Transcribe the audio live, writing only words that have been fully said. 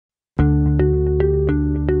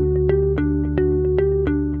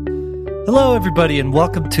Hello, everybody, and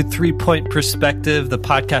welcome to 3 Point Perspective, the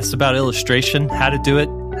podcast about illustration, how to do it,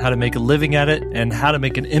 how to make a living at it, and how to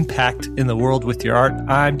make an impact in the world with your art.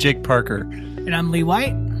 I'm Jake Parker. And I'm Lee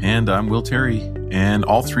White. And I'm Will Terry. And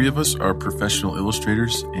all three of us are professional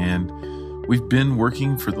illustrators, and we've been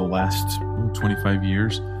working for the last 25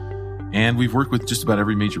 years. And we've worked with just about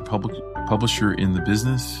every major publisher in the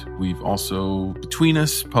business. We've also, between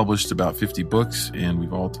us, published about 50 books, and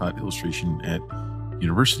we've all taught illustration at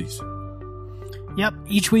universities. Yep.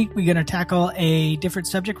 Each week, we're going to tackle a different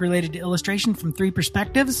subject related to illustration from three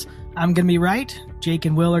perspectives. I'm going to be right. Jake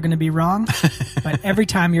and Will are going to be wrong. But every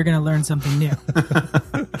time, you're going to learn something new.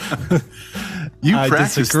 I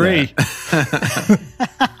disagree.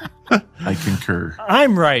 I concur.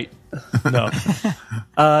 I'm right. No.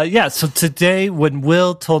 So today, when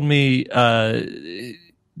Will told me the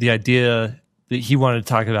idea that he wanted to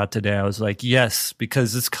talk about today, I was like, yes,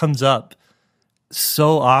 because this comes up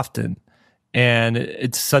so often. And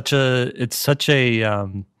it's such a at first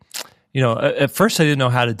I didn't know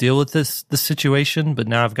how to deal with this situation, but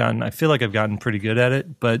now I feel like I've gotten pretty good at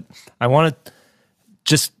it. But I want to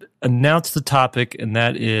just announce the topic, and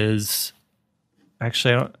that is,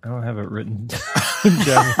 actually, I don't have it written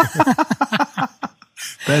down.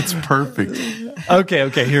 That's perfect.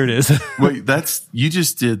 Okay, here it is. Wait, you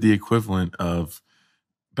just did the equivalent of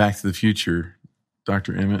Back to the Future,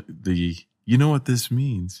 Dr. Emmett, you know what this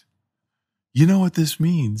means? You know what this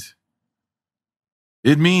means?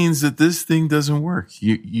 It means that this thing doesn't work.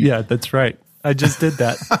 Yeah, that's right. I just did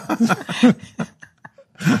that.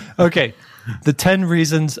 Okay. The 10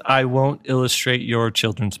 reasons I won't illustrate your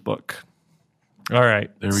children's book. All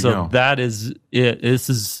right. There we go. So that is it. This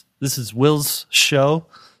is Will's show.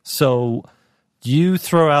 So you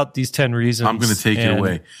throw out these 10 reasons. I'm going to take it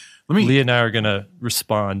away. Lee and I are going to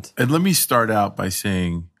respond. And let me start out by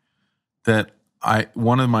saying that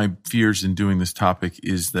one of my fears in doing this topic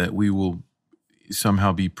is that we will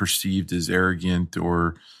somehow be perceived as arrogant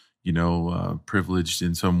or, privileged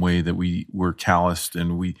in some way, that we're calloused.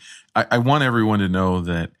 And I want everyone to know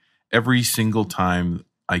that every single time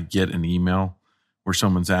I get an email where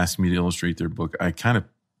someone's asked me to illustrate their book, I kind of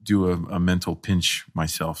do a mental pinch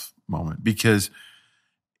myself moment, because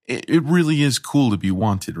it really is cool to be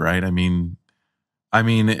wanted, right? I mean,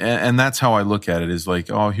 and that's how I look at it, is like,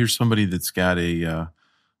 oh, here's somebody that's got a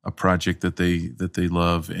project that they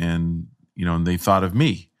love, and and they thought of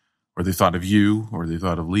me, or they thought of you, or they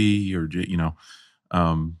thought of Lee, or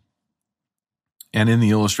and in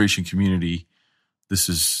the illustration community, this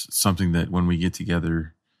is something that when we get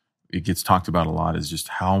together, it gets talked about a lot, is just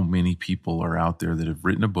how many people are out there that have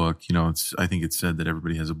written a book. I think it's said that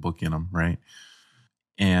everybody has a book in them, right?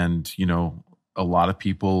 And a lot of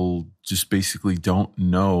people just basically don't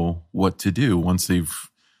know what to do once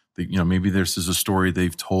maybe this is a story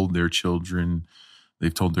they've told their children,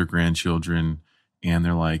 they've told their grandchildren, and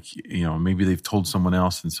they're like, maybe they've told someone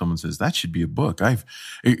else, and someone says, that should be a book.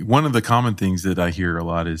 One of the common things that I hear a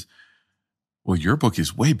lot is, well, your book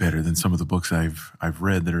is way better than some of the books I've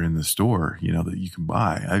read that are in the store, that you can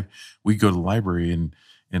buy. We go to the library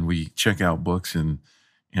and we check out books, and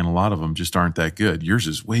a lot of them just aren't that good. Yours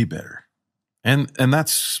is way better. And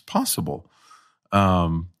that's possible.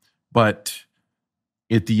 But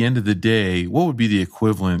at the end of the day, what would be the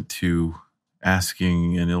equivalent to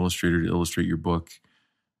asking an illustrator to illustrate your book?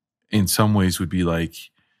 In some ways would be like,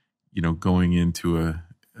 going into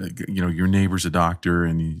your neighbor's a doctor,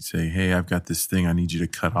 and you say, hey, I've got this thing I need you to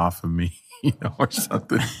cut off of me, or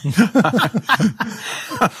something.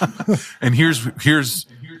 And here's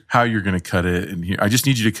how you're going to cut it. And here, I just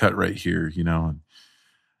need you to cut right here,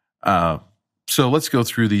 So let's go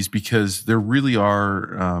through these, because there really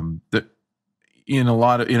are in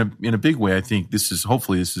a big way. I think this is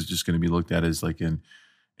just going to be looked at as like an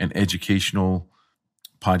educational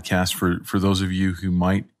podcast for those of you who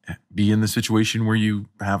might be in the situation where you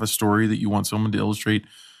have a story that you want someone to illustrate,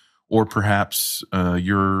 or perhaps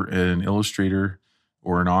you're an illustrator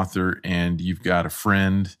or an author and you've got a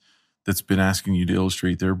friend that's been asking you to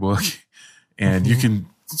illustrate their book, and you can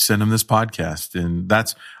send them this podcast. And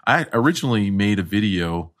I originally made a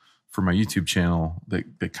video for my YouTube channel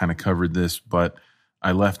that kind of covered this, but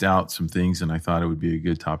I left out some things, and I thought it would be a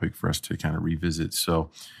good topic for us to kind of revisit. So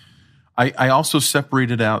I also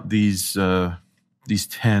separated out these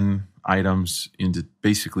 10 items into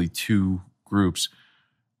basically two groups.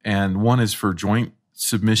 And one is for joint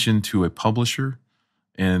submission to a publisher,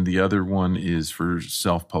 and the other one is for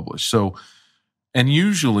self-published. So, and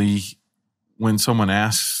usually when someone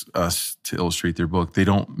asks us to illustrate their book, they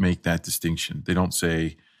don't make that distinction. They don't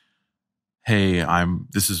say, hey,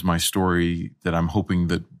 this is my story that I'm hoping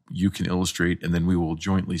that, you can illustrate, and then we will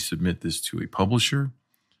jointly submit this to a publisher,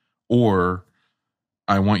 or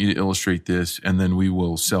I want you to illustrate this, and then we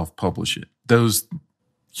will self-publish it. Those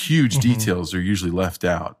huge details are usually left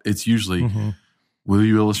out. It's usually, will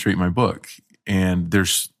you illustrate my book? And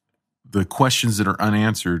there's the questions that are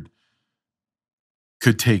unanswered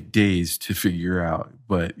could take days to figure out.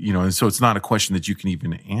 But, and so it's not a question that you can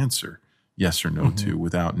even answer yes or no to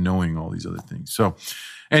without knowing all these other things. So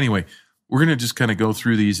anyway, we're going to just kind of go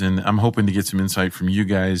through these, and I'm hoping to get some insight from you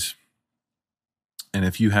guys. And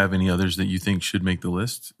if you have any others that you think should make the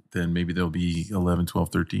list, then maybe there'll be 11, 12,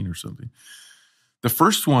 13 or something. The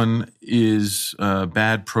first one is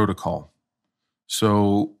bad protocol.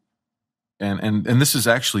 So, and this is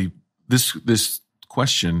actually, this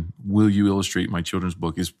question, will you illustrate my children's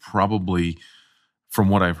book, is probably, from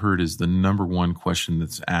what I've heard, is the number one question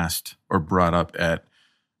that's asked or brought up at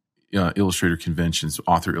illustrator conventions,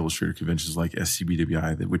 author illustrator conventions like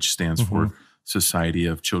SCBWI, which stands for Society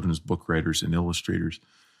of Children's Book Writers and Illustrators,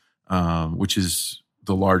 which is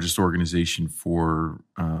the largest organization for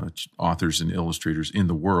authors and illustrators in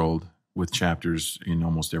the world, with chapters in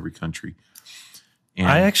almost every country. And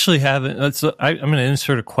I actually haven't. I'm going to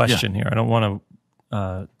insert a question here. I don't want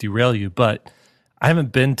to derail you, but I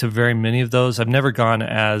haven't been to very many of those. I've never gone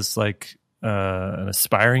as like an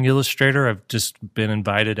aspiring illustrator. I've just been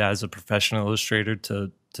invited as a professional illustrator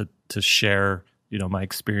to share, my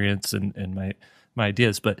experience and my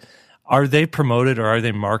ideas. But are they promoted or are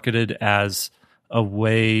they marketed as a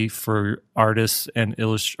way for artists and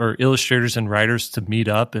illustrators and writers to meet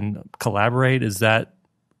up and collaborate? Is that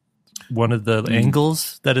one of the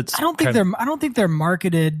angles that it's? I don't think they're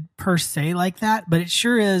marketed per se like that, but it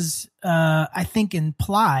sure is. I think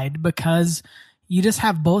implied, because you just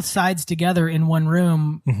have both sides together in one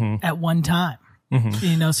room at one time.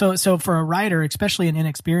 So for a writer, especially an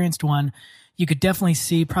inexperienced one, you could definitely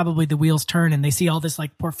see probably the wheels turn, and they see all this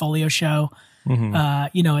like portfolio show,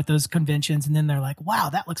 at those conventions, and then they're like, "Wow,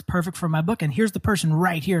 that looks perfect for my book," and here's the person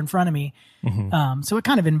right here in front of me. So it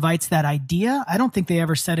kind of invites that idea. I don't think they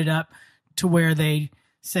ever set it up to where they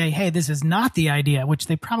say, "Hey, this is not the idea," which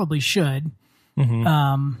they probably should.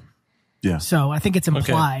 So I think it's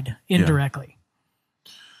implied indirectly.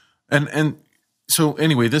 And so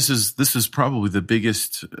anyway, this is probably the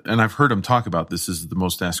biggest, and I've heard them talk about this, is the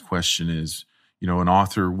most asked question is, an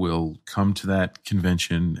author will come to that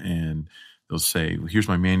convention and they'll say, well, here's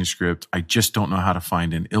my manuscript. I just don't know how to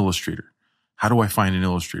find an illustrator. How do I find an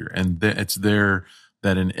illustrator? And it's there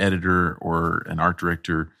that an editor or an art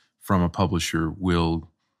director from a publisher will,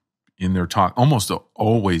 in their talk, almost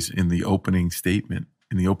always in the opening statement,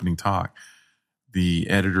 in the opening talk, the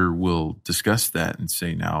editor will discuss that and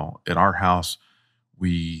say, now, at our house,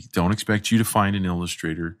 we don't expect you to find an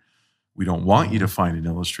illustrator. We don't want you to find an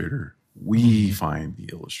illustrator. We find the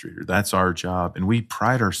illustrator. That's our job. And we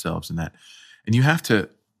pride ourselves in that. And you have to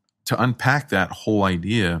unpack that whole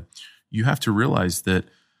idea, you have to realize that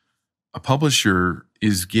a publisher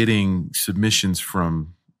is getting submissions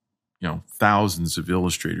from, thousands of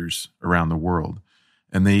illustrators around the world.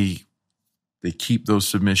 And they keep those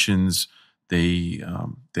submissions. They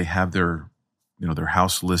have their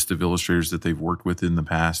house list of illustrators that they've worked with in the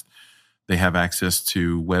past. They have access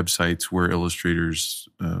to websites where illustrators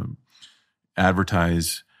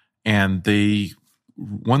advertise, and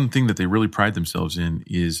one thing that they really pride themselves in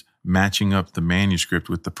is matching up the manuscript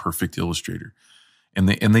with the perfect illustrator. And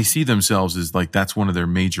they see themselves as like, that's one of their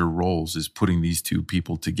major roles, is putting these two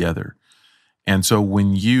people together. And so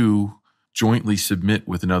when you jointly submit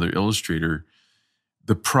with another illustrator,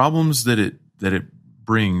 the problems that it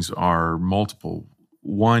brings are multiple.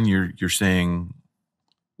 One, you're saying,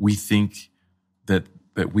 we think that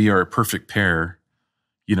we are a perfect pair,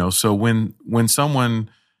 so when someone,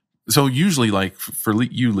 so usually, like for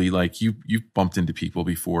you, Lee, like you've bumped into people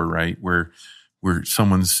before, right? Where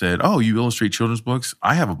someone said, "Oh, you illustrate children's books?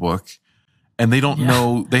 I have a book," and they don't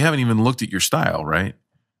know, they haven't even looked at your style, right?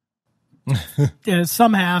 Yeah,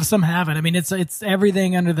 some have, some haven't. I mean, it's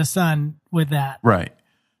everything under the sun with that, right?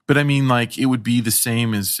 But I mean, like, it would be the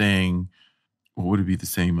same as saying, what would it be the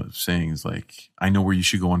same as saying is like, I know where you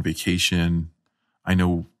should go on vacation. I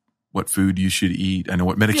know what food you should eat. I know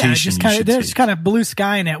what medication you should take. There's kind of blue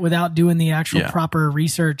sky in it without doing the actual proper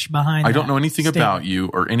research behind it. I don't know anything about you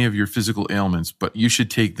or any of your physical ailments, but you should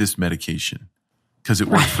take this medication because it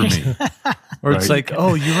worked for me. Or it's like,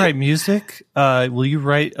 oh, you write music? Will you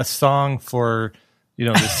write a song for,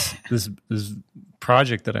 this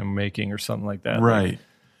project that I'm making or something like that? Right. Like,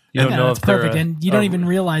 you don't know if they're perfect, and you don't even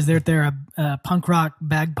realize they're a punk rock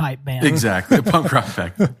bagpipe band. Exactly, a punk rock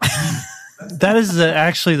bagpipe. That is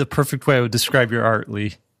actually the perfect way I would describe your art,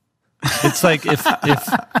 Lee. It's like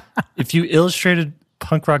if you illustrated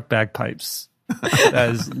punk rock bagpipes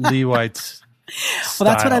as Lee White's style.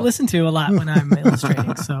 Well, that's what I listen to a lot when I'm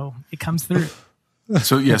illustrating, so it comes through.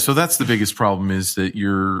 So that's the biggest problem is that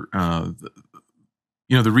you're,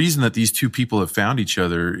 the reason that these two people have found each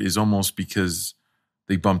other is almost because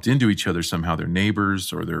they bumped into each other somehow. They're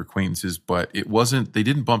neighbors or they're acquaintances, but they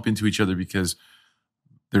didn't bump into each other because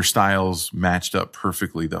their styles matched up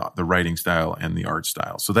perfectly, the writing style and the art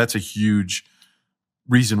style. So that's a huge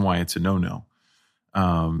reason why it's a no-no.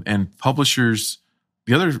 And publishers,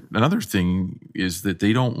 another thing is that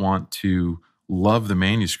they don't want to love the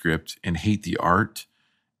manuscript and hate the art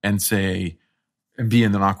and be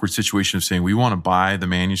in an awkward situation of saying, we want to buy the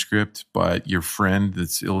manuscript, but your friend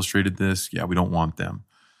that's illustrated this, we don't want them.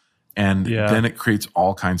 And then it creates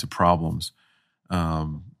all kinds of problems,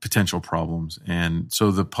 potential problems. And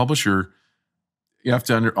so the publisher, you have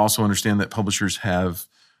to also understand that publishers have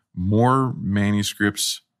more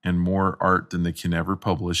manuscripts and more art than they can ever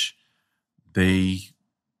publish. They're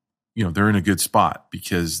in a good spot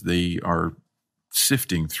because they are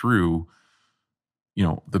sifting through,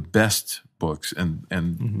 the best books and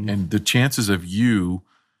the chances of you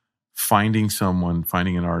finding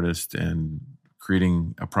an artist and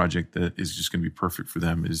creating a project that is just going to be perfect for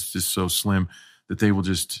them is just so slim that they will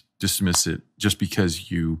just dismiss it just because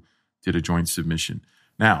you did a joint submission.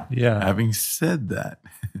 Now, having said that,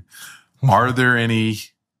 are there any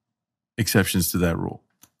exceptions to that rule?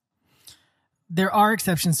 There are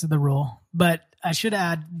exceptions to the rule, but I should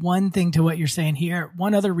add one thing to what you're saying here.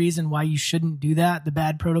 One other reason why you shouldn't do that, the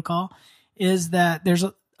bad protocol, is that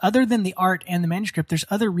other than the art and the manuscript, there's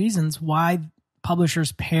other reasons why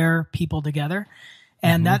publishers pair people together.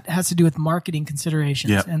 And that has to do with marketing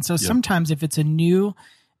considerations. Yep. And so sometimes if it's a new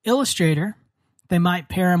illustrator, they might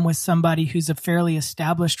pair him with somebody who's a fairly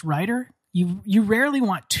established writer. You rarely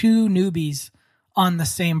want two newbies on the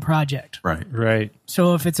same project. Right.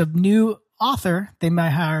 So if it's a new author, they might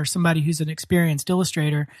hire somebody who's an experienced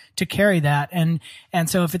illustrator to carry that. And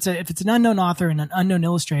so if it's an unknown author and an unknown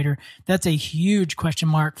illustrator, that's a huge question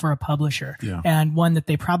mark for a publisher, and one that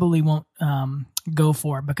they probably won't go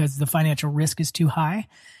for because the financial risk is too high.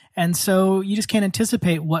 And so you just can't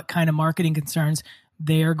anticipate what kind of marketing concerns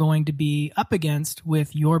they are going to be up against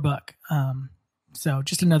with your book. So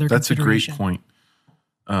just another consideration. That's a great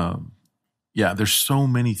point. There's so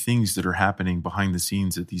many things that are happening behind the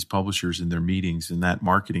scenes at these publishers in their meetings, and that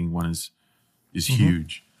marketing one is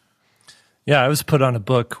huge. Yeah, I was put on a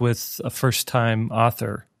book with a first-time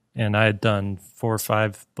author, and I had done 4 or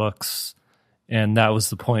 5 books, and that was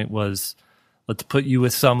the point was, let's put you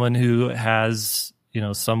with someone who has,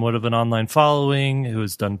 somewhat of an online following, who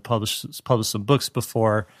has published some books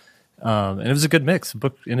before, and it was a good mix. The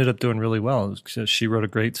book ended up doing really well. She wrote a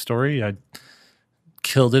great story. I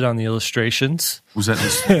killed it on the illustrations. Was that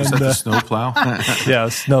the snowplow? Yeah,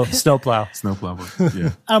 snowplow. Snowplow book.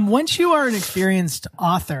 Yeah. Once you are an experienced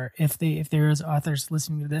author, if there is authors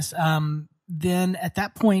listening to this, then at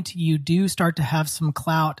that point you do start to have some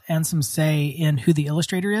clout and some say in who the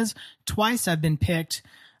illustrator is. Twice I've been picked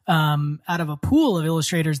out of a pool of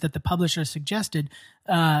illustrators that the publisher suggested.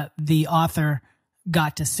 The author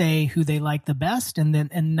got to say who they like the best,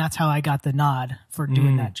 and that's how I got the nod for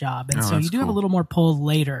doing that job. And so you do have a little more pull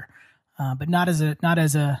later, but not as a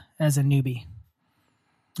newbie.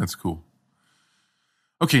 That's cool.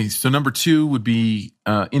 Okay, so number 2 would be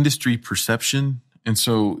industry perception. And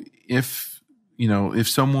so if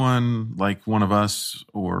someone like one of us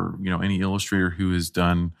or any illustrator who has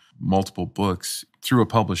done multiple books through a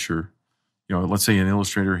publisher, let's say an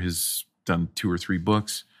illustrator has done 2 or 3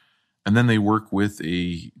 books, and then they work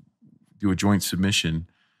do a joint submission,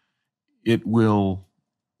 it will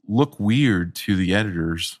look weird to the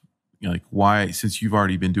editors. Like, why, since you've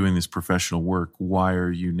already been doing this professional work, why are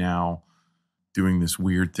you now doing this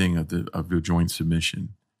weird thing of the joint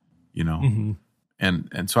submission? And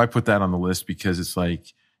so I put that on the list because it's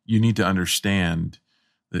like, you need to understand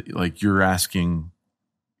that, like, you're asking,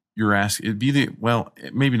 it'd be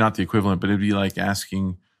maybe not the equivalent, but it'd be like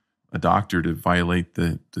asking a doctor to violate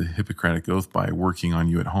the Hippocratic Oath by working on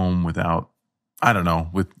you at home without,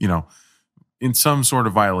 in some sort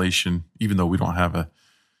of violation, even though we don't have a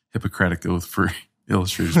Hippocratic Oath for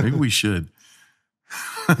illustrators. Maybe we should.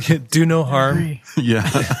 Do no harm. Yeah.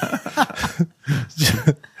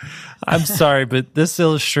 I'm sorry, but this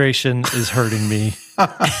illustration is hurting me.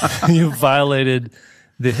 You violated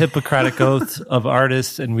the Hippocratic Oath of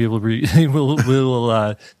artists, and we will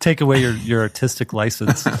take away your artistic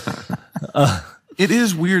license. It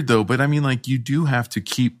is weird though, but I mean, like, you do have to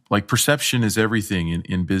keep, like, perception is everything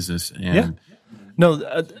in business. And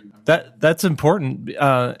That's important.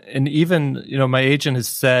 And even, my agent has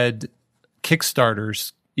said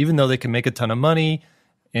Kickstarters, even though they can make a ton of money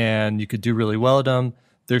and you could do really well at them,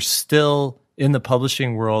 they're still in the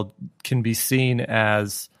publishing world can be seen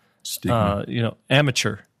as,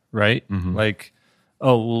 amateur, right? Mm-hmm. Like,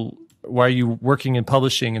 oh, well, why are you working in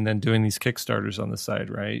publishing and then doing these Kickstarters on the side,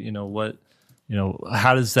 right?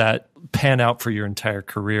 How does that pan out for your entire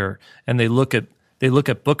career? And they look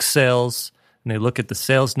at book sales, and they look at the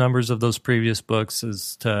sales numbers of those previous books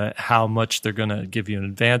as to how much they're going to give you in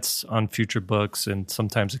advance on future books, and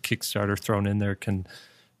sometimes a Kickstarter thrown in there can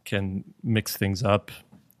mix things up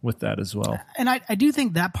with that as well. And I do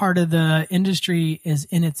think that part of the industry is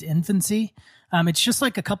in its infancy. It's just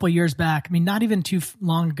like a couple of years back. I mean, not even too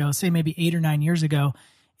long ago, say maybe 8 or 9 years ago,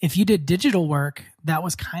 if you did digital work, that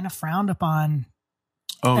was kind of frowned upon.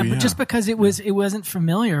 Just because it wasn't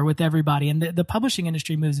familiar with everybody, and the publishing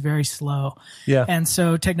industry moves very slow. Yeah. And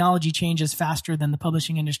so technology changes faster than the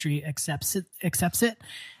publishing industry accepts it.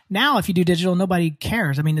 Now, if you do digital, nobody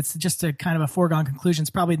cares. I mean, it's just a kind of a foregone conclusion. It's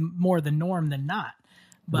probably more the norm than not.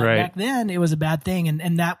 But back then it was a bad thing,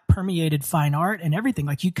 and that permeated fine art and everything.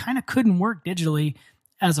 Like, you kind of couldn't work digitally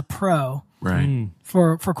as a pro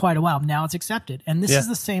for quite a while. Now it's accepted. And this is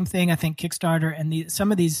the same thing. I think Kickstarter and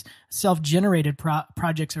some of these self-generated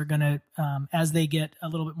projects are going to, as they get a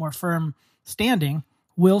little bit more firm standing,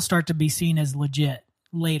 will start to be seen as legit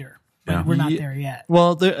later. But we're not there yet.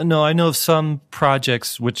 Well, I know of some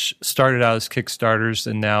projects which started out as Kickstarters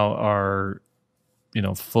and now are,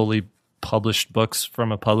 fully published books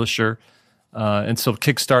from a publisher. And so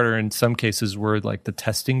Kickstarter in some cases were like the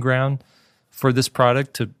testing ground for this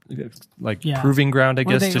product, to proving ground, I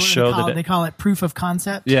guess, to show that they call it proof of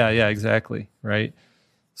concept. Yeah, exactly. Right.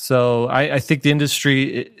 So I think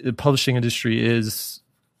the publishing industry is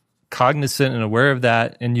cognizant and aware of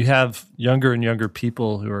that. And you have younger and younger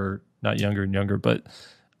people who are not younger and younger, but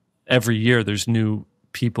every year there's new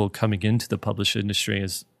people coming into the publishing industry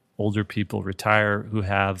as older people retire who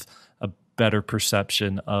have a better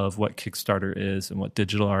perception of what Kickstarter is and what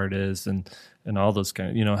digital art is and all those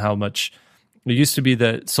kind of, how much it used to be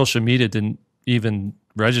that social media didn't even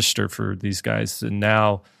register for these guys. And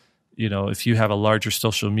now, if you have a larger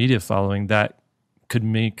social media following, that could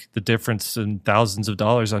make the difference in thousands of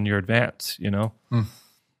dollars on your advance, Yep.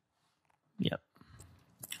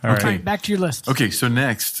 All right. Back to your list. Okay. So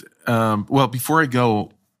next, before I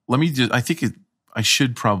go, I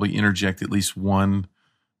should probably interject at least one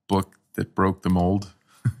book that broke the mold.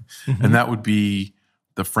 And that would be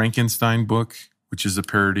the Frankenstein book, which is a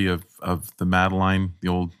parody of the Madeline, the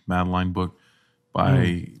old Madeline book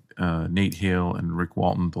by Nate Hale and Rick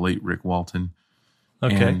Walton, the late Rick Walton.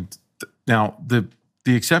 Okay. And now the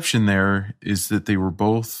exception there is that they were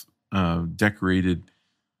both decorated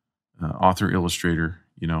author illustrator,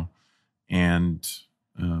 and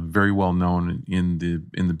very well known in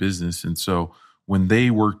the business. And so when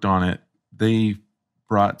they worked on it, they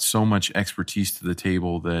brought so much expertise to the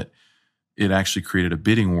table that it actually created a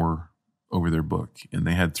bidding war over their book, and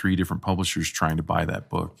they had 3 different publishers trying to buy that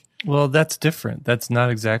book. Well, that's different. That's not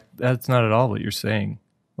at all what you're saying.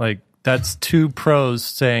 Like, that's 2 pros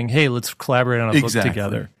saying, "Hey, let's collaborate on a book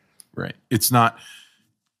together." Right. It's not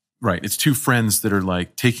right. It's 2 friends that are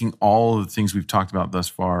like taking all of the things we've talked about thus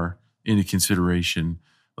far into consideration.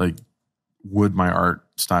 Like, would my art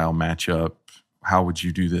style match up? How would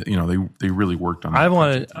you do that? They really worked on that.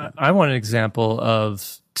 I want an example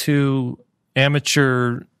of 2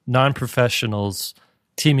 amateur non-professionals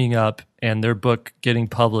teaming up and their book getting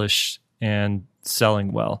published and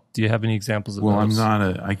selling well. Do you have any examples of those?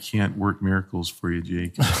 Well, I can't work miracles for you,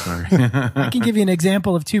 Jake. I'm sorry. I can give you an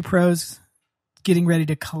example of 2 pros getting ready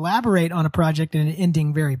to collaborate on a project and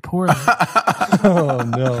ending very poorly. Oh,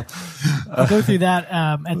 no. I'll go through that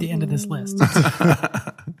at the end of this list.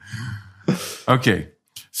 Okay.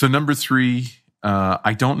 So number 3,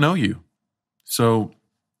 I don't know you. So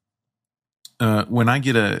when I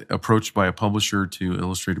get approached by a publisher to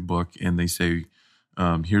illustrate a book and they say,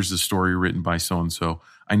 here's the story written by so-and-so,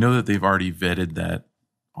 I know that they've already vetted that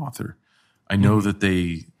author. I know that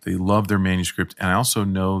they love their manuscript, and I also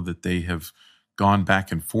know that they have gone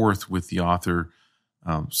back and forth with the author,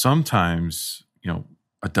 sometimes,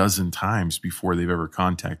 a dozen times before they've ever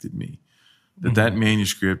contacted me. That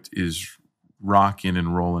manuscript is rocking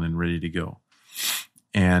and rolling and ready to go.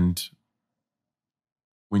 And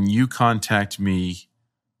when you contact me,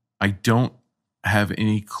 I don't have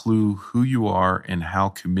any clue who you are and how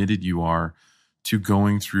committed you are to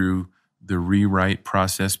going through the rewrite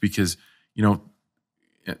process, because,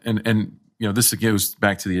 this goes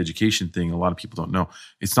back to the education thing. A lot of people don't know.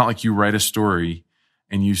 It's not like you write a story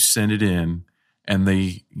and you send it in and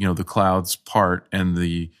they, the clouds part and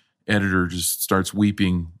the editor just starts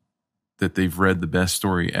weeping that they've read the best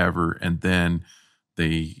story ever. And then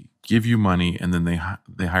they give you money, and then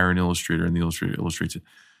they hire an illustrator, and the illustrator illustrates it.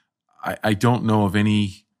 I don't know of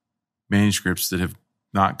any manuscripts that have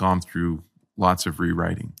not gone through lots of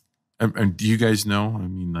rewriting. And do you guys know? I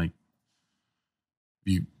mean, like,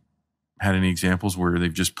 you had any examples where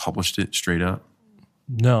they've just published it straight up?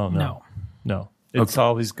 No. It's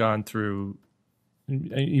always gone through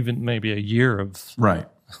even maybe a year of right.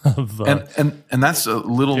 And that's a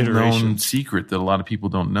little known secret that a lot of people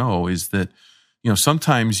don't know, is that,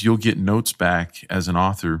 sometimes you'll get notes back as an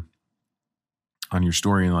author on your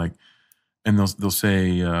story, and they'll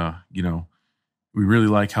say, we really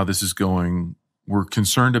like how this is going. We're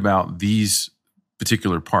concerned about these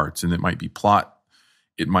particular parts, and it might be plot,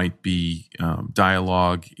 it might be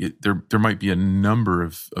dialogue. There might be a number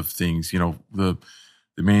of things. The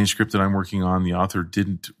manuscript that I'm working on, the author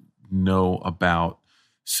didn't know about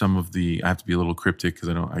some of the. I have to be a little cryptic because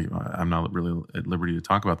I'm not really at liberty to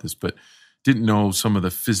talk about this, but didn't know some of the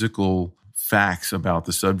physical facts about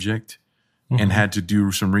the subject, and had to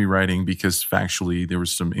do some rewriting because factually there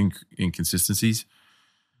was some inconsistencies.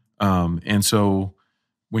 And so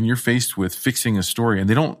when you're faced with fixing a story, and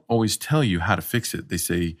they don't always tell you how to fix it, they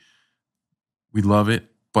say, we love it,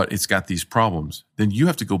 but it's got these problems. Then you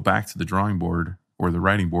have to go back to the drawing board or the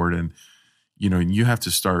writing board, and you have to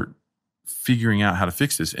start figuring out how to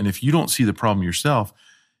fix this. And if you don't see the problem yourself,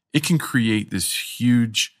 it can create this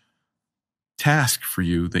huge task for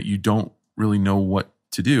you that you don't really know what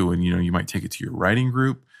to do. And, you might take it to your writing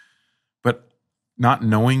group, but not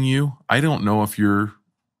knowing you, I don't know if you're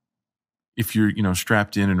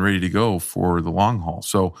strapped in and ready to go for the long haul.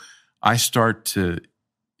 So I start to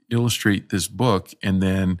illustrate this book, and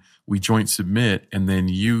then we joint submit, and then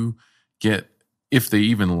you get, if they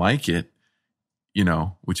even like it,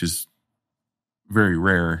 which is very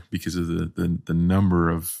rare because of the number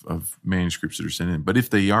of manuscripts that are sent in. But if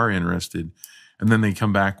they are interested and then they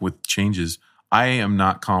come back with changes, I am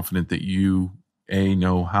not confident that you,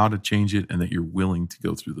 know how to change it and that you're willing to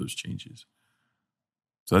go through those changes.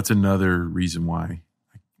 So that's another reason why.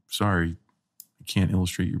 Sorry, I can't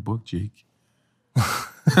illustrate your book, Jake.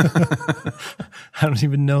 I don't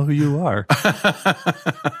even know who you are.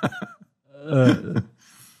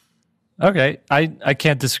 Okay, I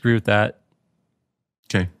can't disagree with that.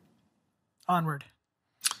 Okay. Onward.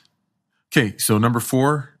 Okay, so number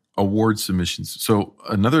 4, award submissions. So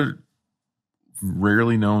another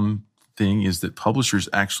rarely known thing is that publishers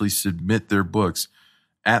actually submit their books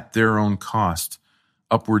at their own cost,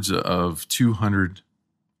 upwards of 200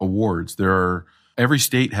 awards. Every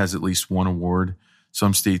state has at least one award.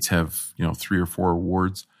 Some states have, 3 or 4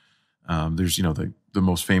 awards. There's, the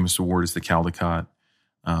most famous award is the Caldecott.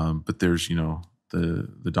 But there's,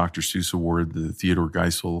 the Dr. Seuss Award, the Theodore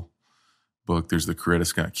Geisel book. There's the Coretta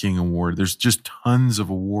Scott King Award. There's just tons of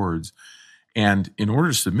awards. And in order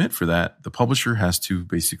to submit for that, the publisher has to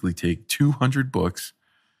basically take 200 books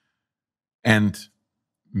and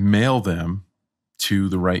mail them to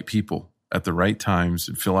the right people at the right times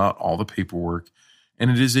and fill out all the paperwork.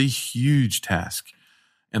 And it is a huge task.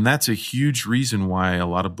 And that's a huge reason why a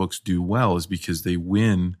lot of books do well, is because they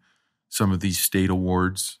win some of these state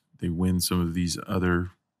awards. They win some of these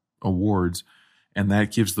other awards. And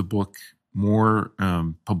that gives the book more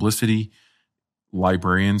publicity.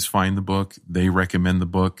 Librarians find the book. They recommend the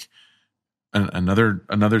book.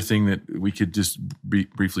 Another thing that we could just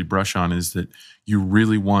briefly brush on is that you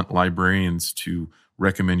really want librarians to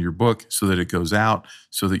recommend your book so that it goes out,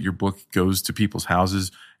 so that your book goes to people's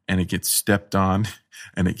houses and it gets stepped on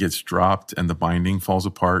and it gets dropped and the binding falls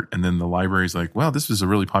apart. And then the library's like, well, this is a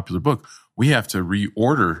really popular book. We have to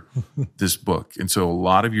reorder this book. And so a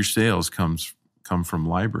lot of your sales come from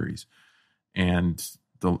libraries. And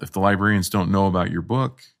if the librarians don't know about your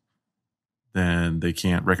book, then they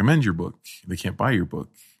can't recommend your book. They can't buy your book.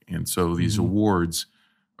 And so these awards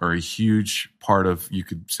are a huge part of, you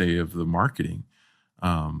could say, of the marketing.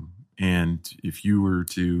 And if you were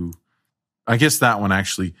to, I guess that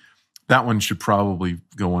one should probably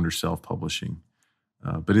go under self-publishing.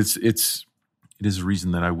 But it is a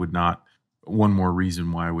reason that I would not, one more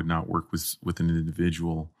reason why I would not work with an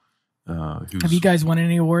individual. Have you guys won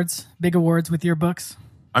any awards, big awards with your books?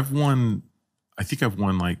 I think I've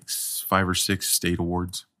won like 5 or 6 state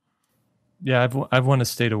awards. Yeah, I've won a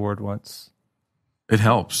state award once. It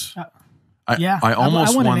helps. I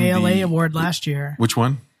won an ALA award last year. Which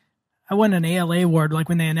one? I won an ALA award, like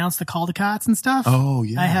when they announced the Caldecots and stuff. Oh,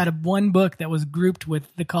 yeah. I had one book that was grouped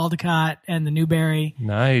with the Caldecott and the Newbery.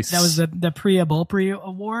 Nice. That was the Priya Bulpuri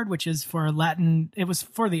Award, which is for Latin. It was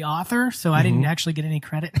for the author, so I didn't actually get any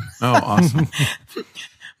credit. Oh, awesome.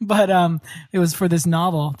 But it was for this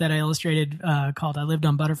novel that I illustrated called I Lived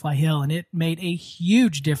on Butterfly Hill, and it made a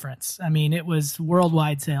huge difference. I mean, it was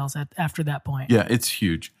worldwide sales after that point. Yeah, it's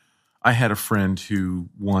huge. I had a friend who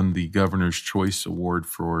won the Governor's Choice Award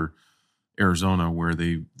for Arizona, where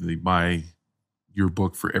they buy your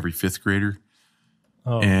book for every fifth grader.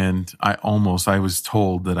 Oh. And I was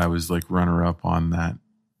told that I was like runner up on that.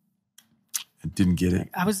 I didn't get it.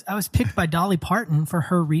 I was picked by Dolly Parton for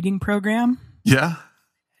her reading program. Yeah.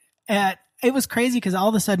 It was crazy because all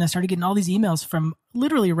of a sudden I started getting all these emails from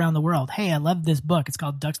literally around the world. Hey, I love this book. It's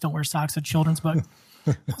called Ducks Don't Wear Socks, a children's book.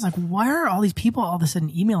 I was like, why are all these people all of a sudden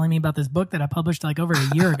emailing me about this book that I published like over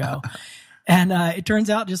a year ago? And it turns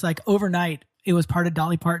out just like overnight, it was part of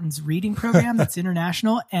Dolly Parton's reading program that's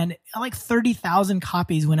international. And like 30,000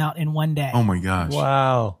 copies went out in one day. Oh my gosh.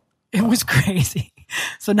 Wow. It was crazy.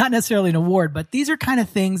 So not necessarily an award, but these are kind of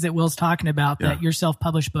things that Will's talking about that your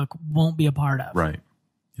self-published book won't be a part of. Right.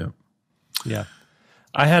 Yep. Yeah.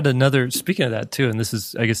 I had another, speaking of that too, and this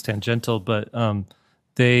is, I guess, tangential, but I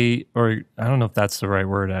don't know if that's the right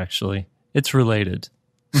word actually. It's related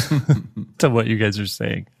to what you guys are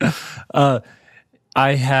saying.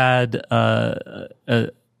 I had,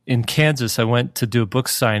 in Kansas, I went to do a book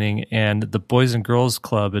signing, and the Boys and Girls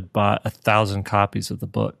Club had bought 1,000 copies of the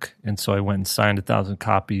book. And so I went and signed 1,000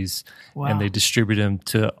 copies, and they distributed them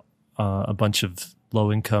to a bunch of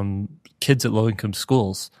low-income kids at low-income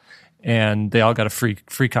schools. And they all got a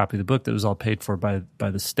free copy of the book that was all paid for by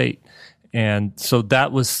the state. And so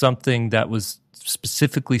that was something that was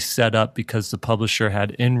specifically set up because the publisher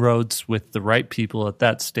had inroads with the right people at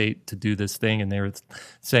that state to do this thing. And they were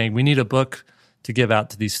saying, we need a book to give out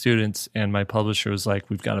to these students. And my publisher was like,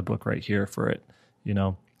 we've got a book right here for it, you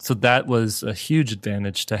know? So that was a huge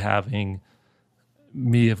advantage to having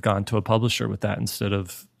me have gone to a publisher with that instead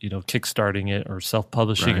of, you know, kickstarting it or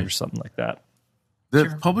self-publishing it or something like that.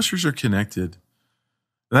 The publishers are connected.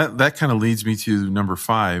 That kind of leads me to number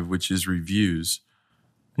 5, which is reviews.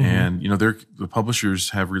 Mm-hmm. And, you know, the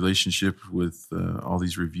publishers have relationship with all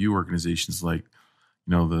these review organizations like,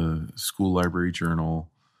 you know, the School Library Journal,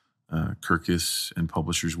 Kirkus and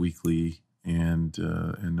Publishers Weekly, and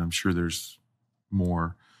I'm sure there's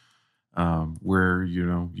more where, you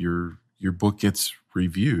know, your book gets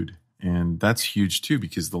reviewed. And that's huge too,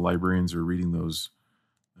 because the librarians are reading those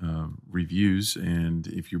reviews, and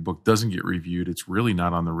if your book doesn't get reviewed, it's really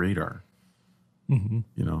not on the radar. Mm-hmm.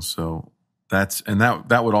 You know, so that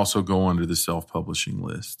would also go under the self-publishing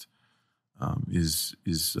list.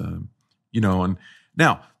 You know, and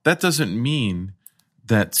now that doesn't mean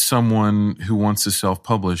that someone who wants to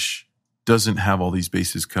self-publish doesn't have all these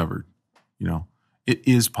bases covered. You know, it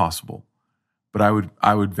is possible, but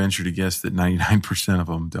I would venture to guess that 99% of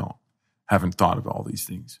them haven't thought of all these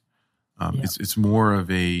things. It's more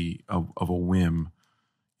of a whim.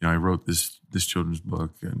 You know, I wrote this children's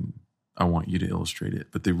book and I want you to illustrate it,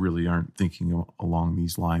 but they really aren't thinking along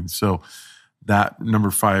these lines. So that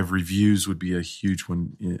number 5, reviews, would be a huge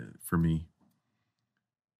one for me.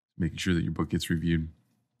 Making sure that your book gets reviewed.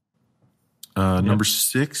 Number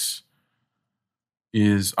 6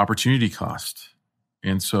 is opportunity cost.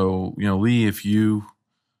 And so, you know, Lee, if you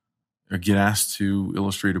get asked to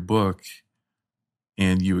illustrate a book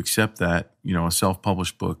and you accept that, you know, a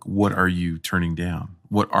self-published book, what are you turning down?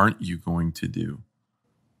 What aren't you going to do?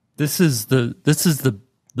 This is the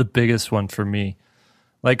biggest one for me.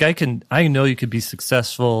 Like I know you could be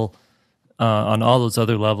successful on all those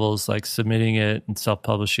other levels, like submitting it and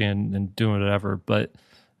self-publishing and doing whatever. But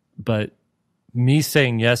me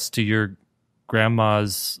saying yes to your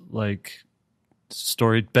grandma's like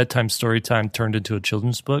bedtime story time turned into a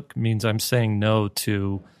children's book means I'm saying no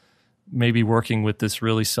to maybe working with this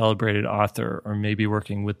really celebrated author, or maybe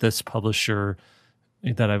working with this publisher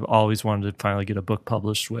that I've always wanted to finally get a book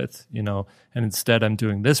published with, you know, and instead I'm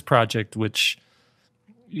doing this project, which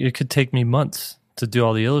it could take me months to do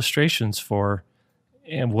all the illustrations for,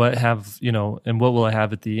 and what will I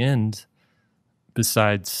have at the end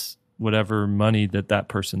besides whatever money that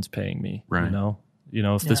person's paying me, right? You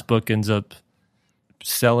know, if this book ends up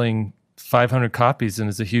selling 500 copies and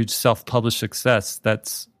is a huge self-published success,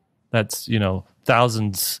 that's, you know,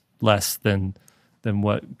 thousands less than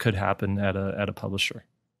what could happen at a publisher.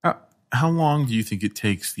 How long do you think it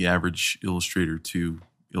takes the average illustrator to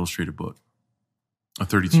illustrate a book? A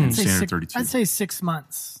 32, standard 32. I'd say 6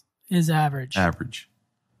 months is average.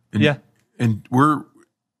 And we're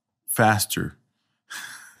faster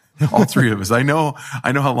All three of us. I know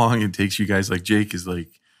how long it takes you guys. Like Jake is like,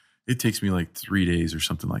 it takes me like 3 days or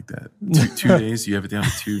something like that. 2 days. You have it down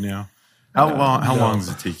to 2 now. How long does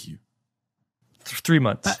it take you? 3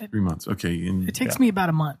 months. 3 months. Okay. And it takes me about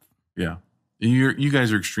a month. yeah, you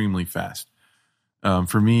guys are extremely fast.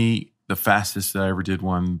 For me, the fastest that I ever did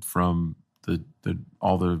one from the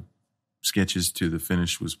all the sketches to the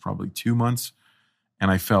finish was probably 2 months. And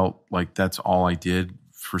I felt like that's all I did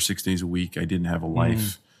for 6 days a week. I didn't have a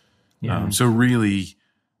life. So really,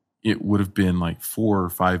 it would have been like 4 or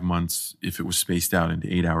 5 months if it was spaced out into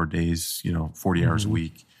 8-hour days, 40 hours a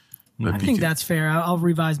week. But I think that's fair. I'll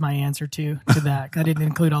revise my answer to that. I didn't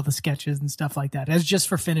include all the sketches and stuff like that. As just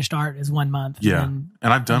for finished art is 1 month. Yeah. And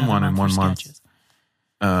I've done one in 1 month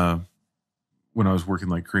when I was working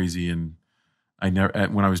like crazy. And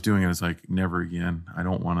when I was doing it, I was like, never again. I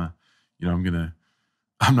don't want to,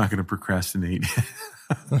 I'm not going to procrastinate.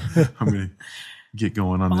 I'm going to get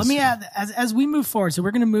going on this. Let me add, as we move forward, so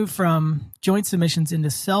we're going to move from joint submissions into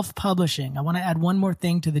self-publishing. I want to add one more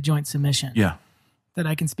thing to the joint submission. Yeah. That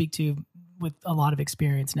I can speak to with a lot of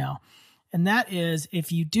experience now. And that is,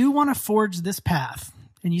 if you do want to forge this path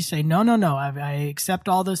and you say, no, I accept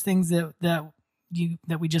all those things that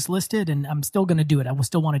we just listed and I'm still going to do it. I will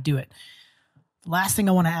still want to do it. The last thing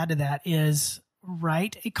I want to add to that is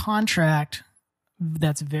write a contract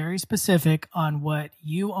that's very specific on what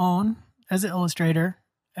you own as an illustrator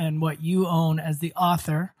and what you own as the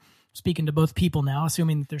author, speaking to both people now,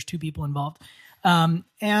 assuming that there's 2 people involved,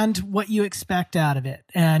 and what you expect out of it,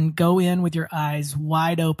 and go in with your eyes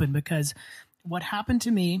wide open. Because what happened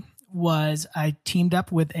to me was I teamed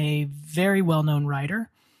up with a very well-known writer,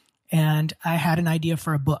 and I had an idea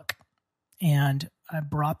for a book. And I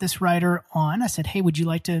brought this writer on. I said, hey, would you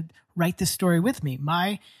like to write this story with me?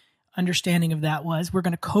 My understanding of that was we're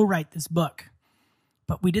going to co-write this book.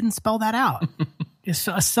 But we didn't spell that out.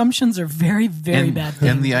 So assumptions are very, very bad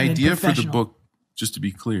things. And the idea for the book, just to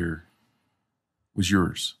be clear, was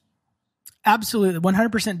yours. Absolutely.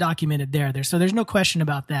 100% documented there. So there's no question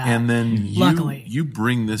about that. And then luckily, you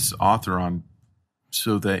bring this author on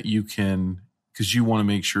so that you can, because you want to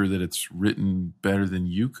make sure that it's written better than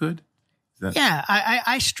you could? Yeah,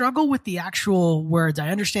 I struggle with the actual words. I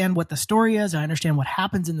understand what the story is. I understand what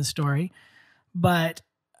happens in the story. But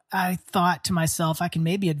I thought to myself, I can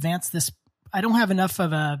maybe advance this. I don't have enough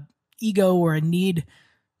of a ego or a need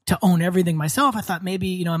to own everything myself. I thought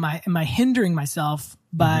maybe, am I hindering myself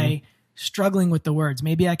by struggling with the words?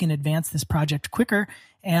 Maybe I can advance this project quicker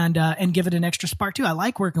and give it an extra spark too. I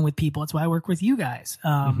like working with people. That's why I work with you guys.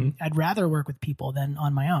 I'd rather work with people than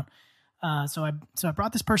on my own. So I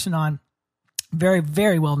brought this person on, very,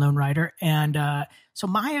 very well-known writer. And so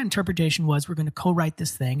my interpretation was we're going to co-write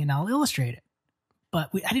this thing and I'll illustrate it. But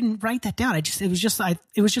I didn't write that down. It was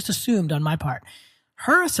just assumed on my part.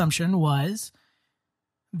 Her assumption was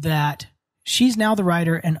that she's now the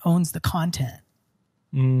writer and owns the content.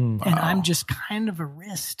 And I'm just kind of a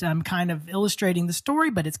wrist. I'm kind of illustrating the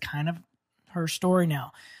story, but it's kind of her story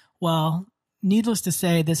now. Well, needless to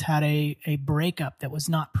say, this had a breakup that was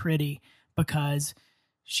not pretty because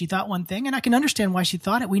she thought one thing, and I can understand why she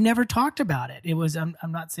thought it. We never talked about it. It was, I'm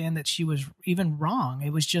not saying that she was even wrong.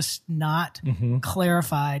 It was just not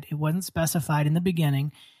clarified. It wasn't specified in the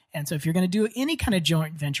beginning. And so if you're going to do any kind of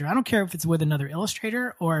joint venture, I don't care if it's with another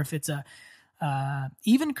illustrator or if it's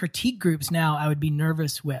even critique groups now, I would be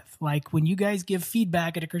nervous with. Like when you guys give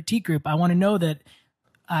feedback at a critique group, I want to know that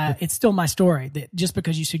it's still my story. That just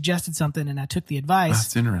because you suggested something and I took the advice,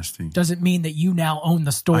 that's interesting, doesn't mean that you now own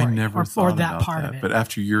the story. I never thought or that about part that. of it. But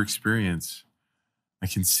after your experience, I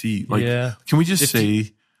can see. Can we just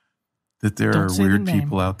say that there are weird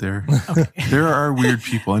people out there? Okay. There are weird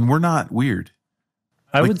people, and we're not weird.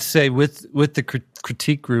 I would say with the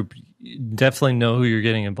critique group, you definitely know who you're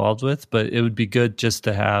getting involved with, but it would be good just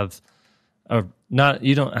to have I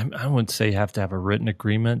wouldn't say you have to have a written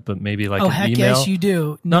agreement, but maybe like an email. Yes, you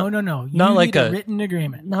do. No. You not like need a written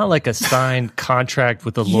agreement. Not like a signed contract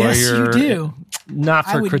with a lawyer. Yes, you do. Not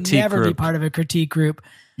for critique group. I would never be part of a critique group.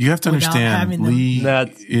 You have to understand, Lee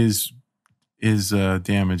is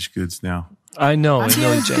damaged goods now. I know.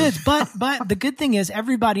 Damaged goods, but the good thing is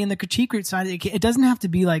everybody in the critique group side, it doesn't have to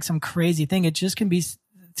be like some crazy thing. It just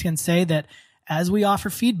can say that as we offer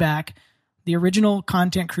feedback, the original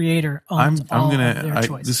content creator owns all of their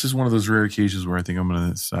choice. This is one of those rare occasions where I think I'm going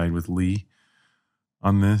to side with Lee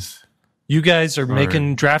on this. You guys are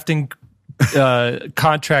drafting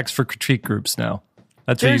contracts for critique groups now.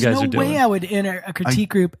 That's what you guys are doing. There's no way I would enter a critique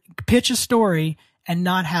group, pitch a story, and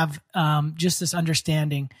not have just this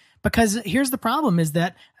understanding. Because here's the problem is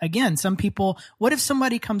that, again, some people, what if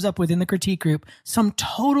somebody comes up within the critique group, some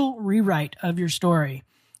total rewrite of your story?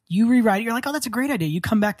 You rewrite it. You're like, oh, that's a great idea. You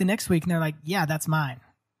come back the next week and they're like, yeah, that's mine.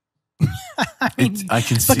 I mean, I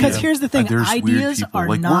can see because it. here's the thing: There's weird ideas people. are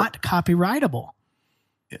Like, not copyrightable.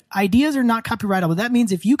 Ideas are not copyrightable. That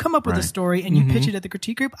means if you come up with a story and you pitch it at the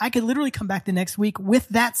critique group, I could literally come back the next week with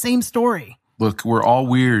that same story. Look, we're all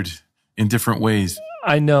weird in different ways.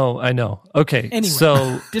 I know. Okay, Anyway,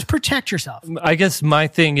 so just protect yourself. I guess my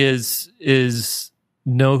thing is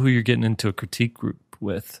know who you're getting into a critique group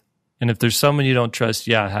with, and if there's someone you don't trust,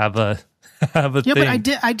 have a thing. Yeah, but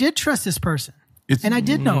I did trust this person, and I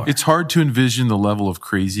did know her. It's hard to envision the level of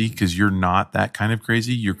crazy because you're not that kind of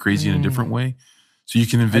crazy. You're crazy in a different way. So you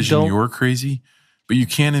can envision your crazy, but you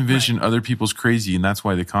can't envision other people's crazy, and that's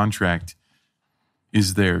why the contract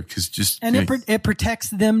is there. Because it protects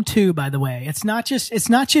them too. By the way, it's not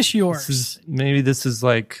just yours. Maybe this is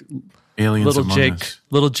like aliens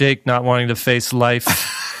little Jake not wanting to face life.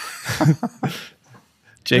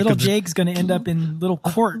 Little Jake's going to end up in little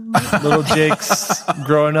court. Little Jake's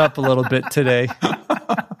growing up a little bit today.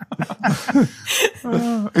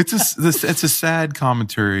 It's a sad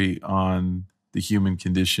commentary on the human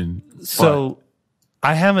condition. So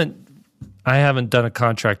I haven't done a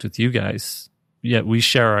contract with you guys yet. We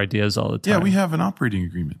share our ideas all the time. Yeah, we have an operating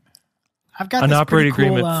agreement. I've got an operating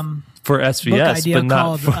agreement for SVS, but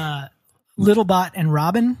not called Little Bot and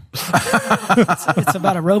Robin. It's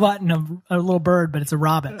about a robot and a little bird, but it's a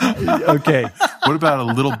robin. Okay. What about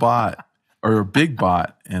a little bot or a big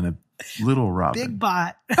bot and a little robin? Big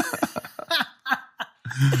bot.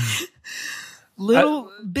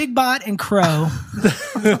 Big Bot and Crow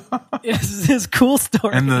is this cool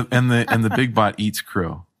story. And the big bot eats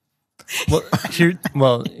crow.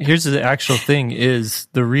 Here's the actual thing: is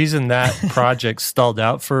the reason that project stalled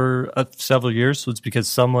out for several years was because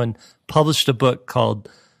someone published a book called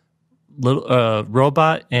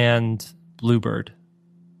Robot and Bluebird.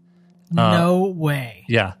 No way.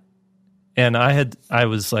 Yeah, and I had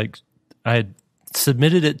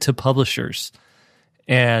submitted it to publishers.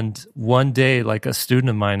 And one day, like a student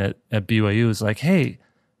of mine at BYU was like, hey,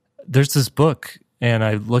 there's this book. And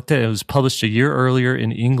I looked at it. It was published a year earlier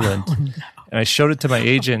in England. Oh, no. And I showed it to my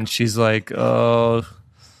agent. And she's like, oh,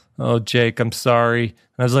 Jake, I'm sorry.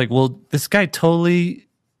 And I was like, well, this guy totally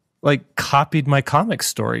copied my comic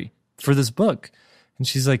story for this book. And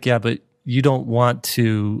she's like, yeah, but you don't want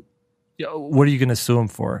to. What are you going to sue him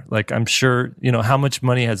for? I'm sure, how much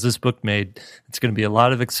money has this book made? It's going to be a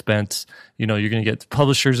lot of expense. You're going to get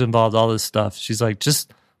publishers involved, all this stuff. She's like,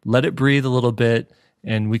 just let it breathe a little bit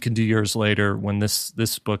and we can do yours later when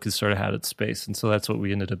this book has sort of had its space. And so that's what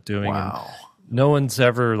we ended up doing. Wow. And no one's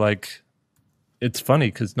ever it's funny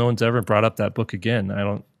because no one's ever brought up that book again. I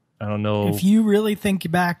don't know. If you really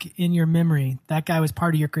think back in your memory, that guy was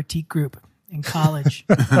part of your critique group in college.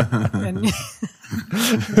 Dang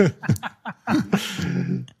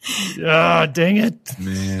it.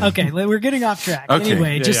 Man. Okay, we're getting off track. Okay.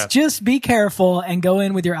 Anyway, just be careful and go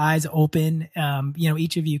in with your eyes open.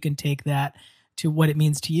 Each of you can take that to what it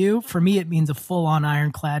means to you. For me, it means a full-on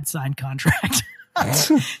ironclad signed contract.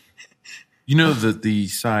 That the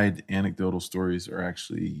side anecdotal stories are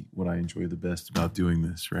actually what I enjoy the best about doing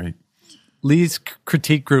this, right? Lee's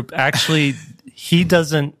critique group, actually, he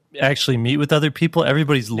doesn't actually meet with other people.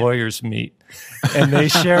 Everybody's lawyers meet and they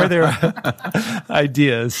share their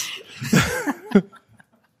ideas.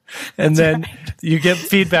 And then you get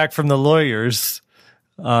feedback from the lawyers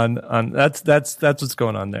on that's what's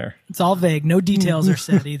going on there. It's all vague. No details are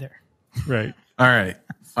said either. Right. All right.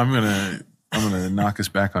 I'm gonna knock us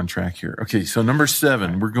back on track here. Okay, so number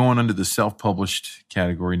 7, we're going under the self-published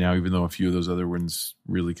category now, even though a few of those other ones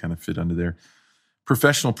really kind of fit under there.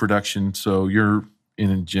 Professional production. So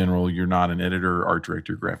in general, you're not an editor, art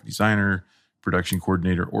director, graphic designer, production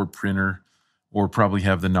coordinator, or printer, or probably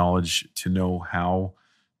have the knowledge to know how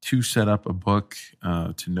to set up a book,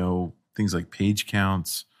 to know things like page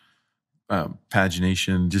counts,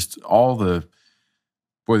 pagination, just all the.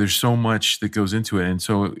 Boy, there's so much that goes into it. And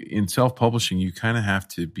so in self-publishing, you kind of have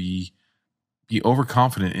to be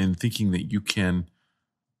overconfident in thinking that you can,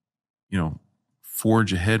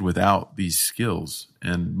 forge ahead without these skills.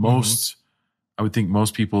 And I would think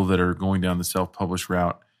most people that are going down the self-published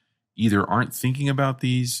route either aren't thinking about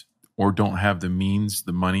these or don't have the means,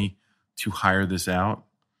 the money to hire this out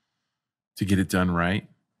to get it done right.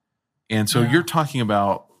 And so you're talking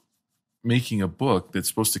about making a book that's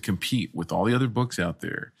supposed to compete with all the other books out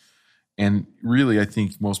there. And really, I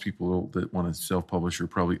think most people that want to self-publish are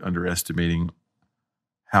probably underestimating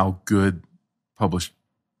how good published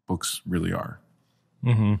books really are.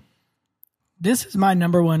 Mm-hmm. This is my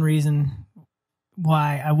number one reason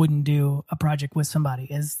why I wouldn't do a project with somebody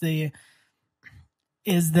is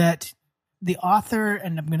that the author,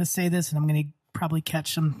 and I'm going to say this, and I'm going to probably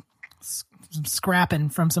catch some scrapping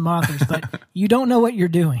from some authors, but you don't know what you're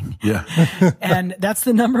doing. Yeah. And that's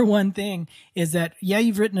the number one thing is that, yeah,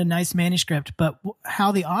 you've written a nice manuscript, but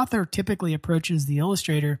how the author typically approaches the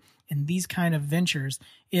illustrator in these kind of ventures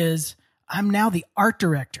is, I'm now the art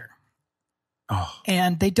director. Oh.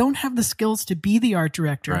 And they don't have the skills to be the art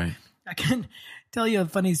director. Right. I can tell you a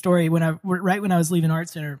funny story. Right when I was leaving Art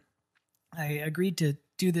Center, I agreed to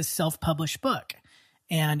do this self-published book.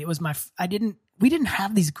 And it was we didn't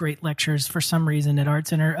have these great lectures for some reason at Art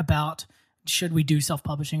Center about should we do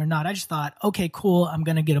self-publishing or not. I just thought, okay, cool, I'm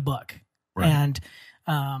going to get a book. Right. And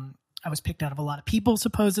I was picked out of a lot of people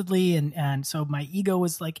supposedly. And so my ego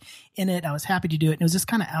was like in it. I was happy to do it. And it was this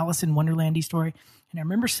kind of Alice in Wonderland-y story. And I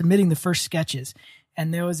remember submitting the first sketches,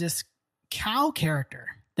 and there was this cow character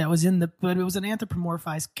that was but it was an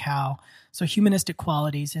anthropomorphized cow. So humanistic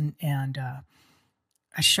qualities. And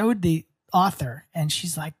I showed the author, and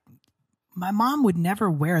she's like, my mom would never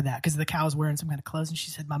wear that, because the cow was wearing some kind of clothes. And she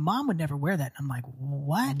said, my mom would never wear that. And I'm like,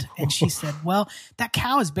 what? And she said, well, that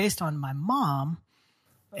cow is based on my mom.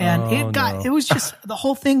 And it was just, the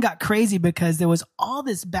whole thing got crazy because there was all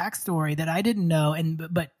this backstory that I didn't know. And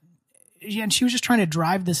she was just trying to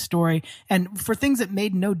drive this story, and for things that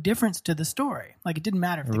made no difference to the story. Like, it didn't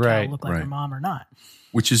matter if the cow looked like her mom or not.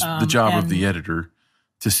 Which is the job of the editor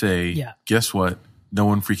to say, guess what? No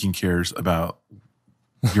one freaking cares about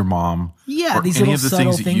your mom. Yeah, these little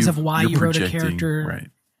subtle things of why you wrote a character. Right.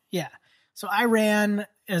 Yeah. So I ran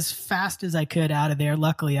as fast as I could out of there.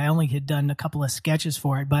 Luckily, I only had done a couple of sketches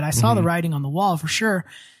for it, but I saw the writing on the wall for sure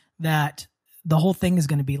that the whole thing is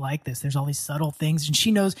going to be like this. There's all these subtle things. And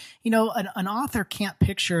she knows, an author can't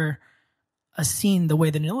picture a scene the way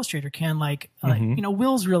that an illustrator can.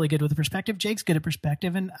 Will's really good with perspective. Jake's good at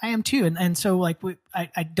perspective, and I am too. And so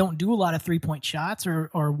I don't do a lot of 3-point shots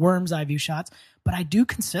or worm's eye view shots, but I do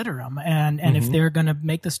consider them. And if they're going to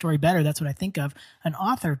make the story better, that's what I think of. An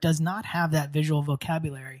author does not have that visual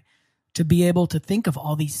vocabulary to be able to think of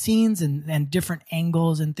all these scenes and different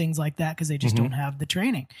angles and things like that, because they just don't have the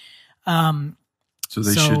training. So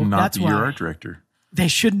they should not be your art director. They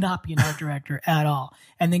should not be an art director at all.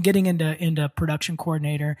 And then getting into production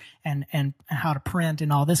coordinator and how to print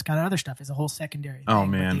and all this kind of other stuff is a whole secondary thing. Oh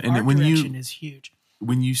man, and art direction is huge.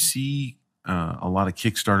 When you see a lot of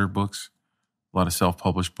Kickstarter books, a lot of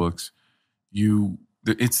self-published books,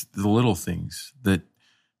 it's the little things that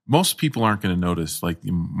most people aren't going to notice. Like,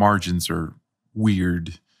 the margins are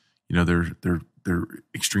weird. They're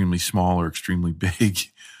extremely small or extremely big.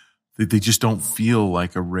 They just don't feel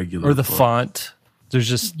like a regular or the book. Font. There's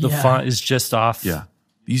just the font is just off. Yeah.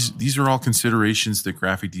 These are all considerations that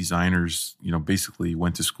graphic designers, basically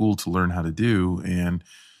went to school to learn how to do. And,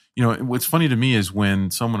 what's funny to me is when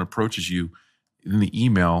someone approaches you in the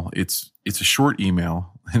email, it's a short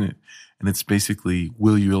email and it's basically,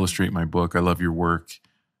 will you illustrate my book? I love your work.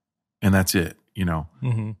 And that's it,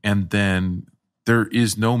 And then there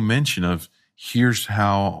is no mention of, here's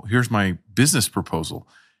my business proposal.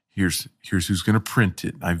 Here's who's going to print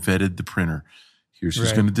it. I vetted the printer. Here's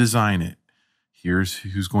who's going to design it. Here's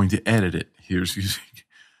who's going to edit it. Here's who's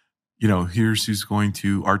going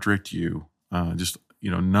to art direct you.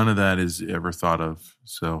 None of that is ever thought of.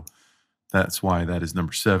 So that's why that is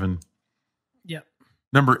number 7. Yep.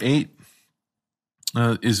 Number 8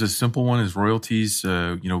 is a simple one, is royalties.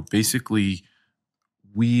 Basically,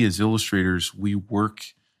 we as illustrators, we work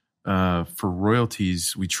for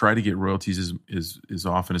royalties. We try to get royalties as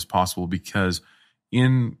often as possible, because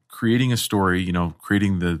in creating a story,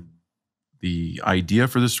 creating the idea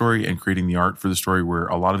for the story and creating the art for the story, where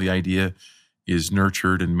a lot of the idea is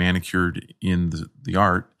nurtured and manicured in the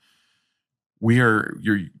art,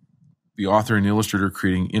 the author and illustrator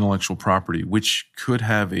creating intellectual property, which could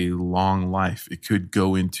have a long life. It could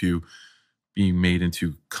go into being made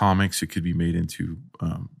into comics. It could be made into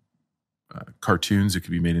cartoons. It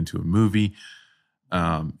could be made into a movie.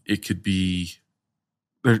 It could be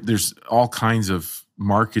there's all kinds of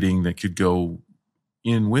marketing that could go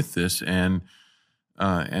in with this, and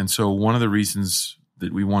so one of the reasons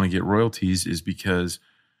that we want to get royalties is because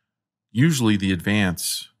usually the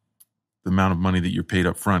amount of money that you're paid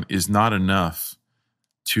up front is not enough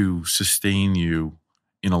to sustain you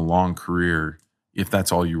in a long career if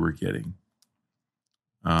that's all you were getting.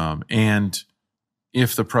 And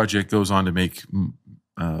if the project goes on to make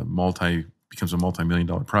becomes a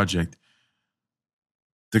multi-million-dollar project,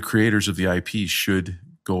 the creators of the IP should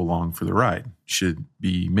go along for the ride, should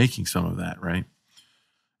be making some of that, right?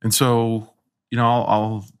 And so,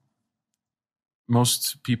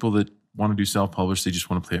 most people that want to do self-publish, they just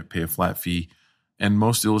want to pay a flat fee, And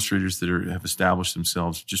most illustrators that have established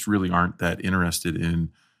themselves just really aren't that interested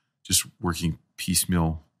in just working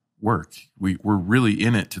piecemeal work. We're really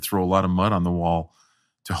in it to throw a lot of mud on the wall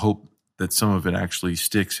to hope that some of it actually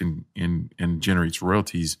sticks and generates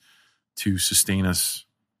royalties to sustain us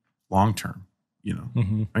long term. I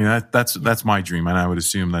mean, that's my dream, and I would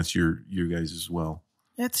assume that's your guys as well.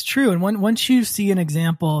 It's true. And once you see an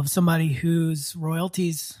example of somebody whose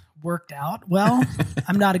royalties worked out well,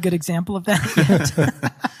 I'm not a good example of that yet.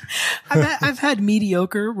 I've had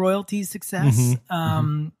mediocre royalty success,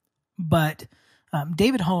 but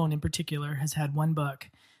David Hone in particular has had one book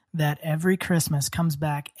that every Christmas comes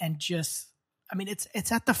back and just, I mean,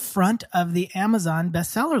 it's at the front of the Amazon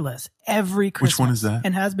bestseller list every Christmas. Which one is that?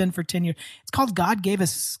 And has been for 10 years. It's called God Gave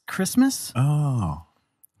Us Christmas. Oh.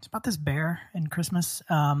 It's about this bear and Christmas.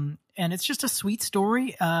 And it's just a sweet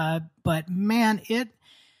story. But man,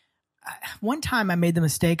 one time I made the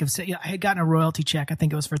mistake of saying, I had gotten a royalty check. I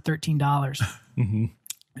think it was for $13. And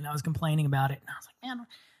I was complaining about it. And I was like, man,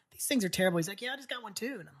 these things are terrible. He's like, yeah, I just got one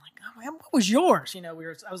too. And I'm like, oh man, what was yours? I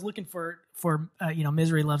was looking for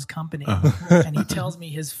Misery Loves Company. And he tells me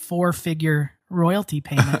his 4-figure royalty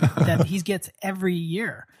payment that he gets every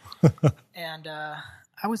year. And,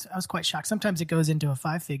 I was quite shocked. Sometimes it goes into a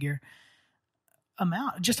 5-figure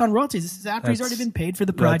amount just on royalties. This is after he's already been paid for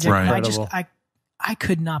the project. Right. I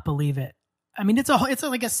could not believe it. I mean, it's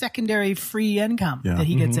like a secondary free income that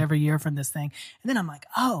he gets every year from this thing. And then I'm like,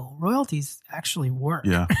 oh, royalties actually work.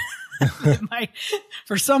 Yeah.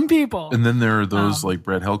 For some people. And then there are those like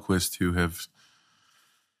Brett Helquist who have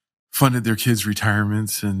funded their kids'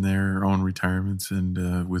 retirements and their own retirements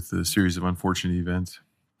and with a series of unfortunate events.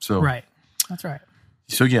 So right. That's right.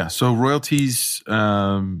 So royalties,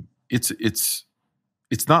 it's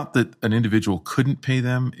not that an individual couldn't pay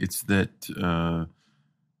them. It's that,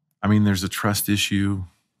 there's a trust issue.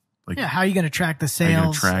 Like, how are you going to track the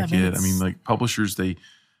sales? How are you going to track it? Like publishers, the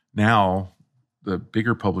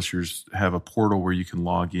bigger publishers have a portal where you can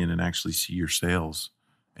log in and actually see your sales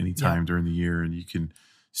anytime during the year. And you can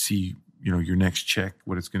see, your next check,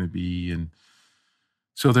 what it's going to be. And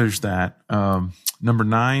so there's that. Number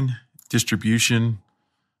 9, distribution.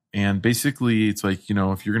 And basically, it's like,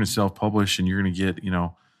 if you're going to self-publish and you're going to get,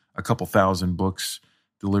 a couple thousand books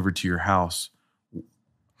delivered to your house,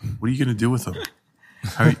 what are you going to do with them?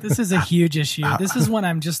 This is a huge issue. This is one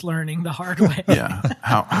I'm just learning the hard way. Yeah.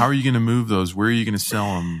 How are you going to move those? Where are you going to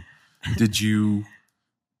sell them? Did you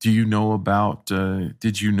know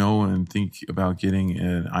and think about getting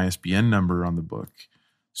an ISBN number on the book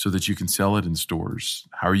so that you can sell it in stores?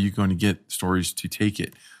 How are you going to get stores to take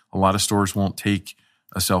it? A lot of stores won't take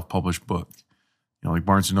a self-published book. Like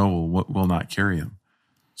Barnes & Noble will not carry them.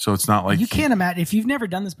 So it's not like you can't imagine, if you've never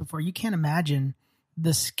done this before, you can't imagine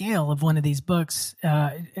the scale of one of these books,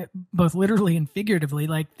 both literally and figuratively.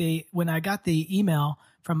 Like when I got the email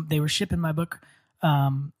they were shipping my book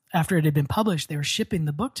after it had been published, they were shipping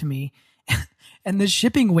the book to me, and the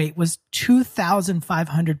shipping weight was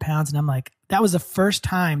 2,500 pounds. And I'm like, that was the first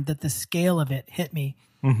time that the scale of it hit me.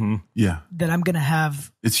 Mm-hmm. Yeah. That I'm going to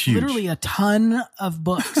have it's huge. Literally a ton of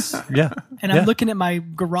books. Yeah. And I'm looking at my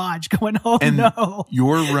garage going, oh and no.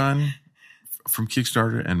 Your run from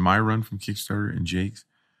Kickstarter and my run from Kickstarter and Jake's,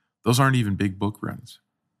 those aren't even big book runs.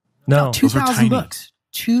 No. 2,000 books.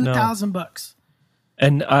 2,000 books.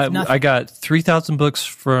 And I got 3,000 books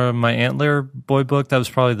from my Antler Boy book. That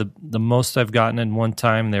was probably the most I've gotten in one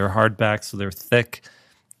time. They were hardback, so they're thick.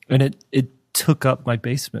 And it took up my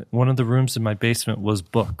basement. One of the rooms in my basement was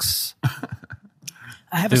books.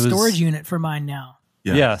 I have a storage unit for mine now.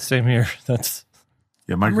 Yeah, same here. My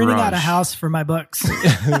I'm renting out a house for my books.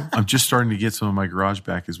 I'm just starting to get some of my garage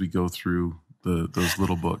back as we go through those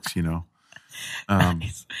little books,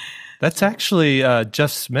 Nice. That's actually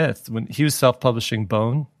Jeff Smith when he was self-publishing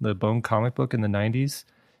Bone, the Bone comic book in the 90s,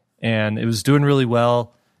 and it was doing really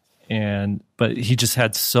well. But he just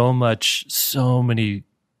had so much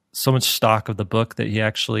stock of the book that he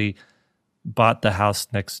actually bought the house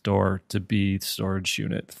next door to be the storage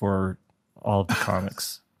unit for all of the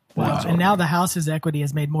comics. Wow. And now the house's equity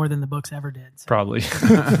has made more than the books ever did. So. Probably.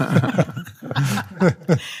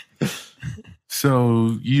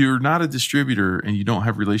 So you're not a distributor and you don't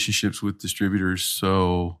have relationships with distributors.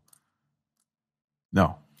 So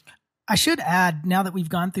no. I should add, now that we've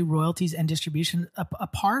gone through royalties and distribution, a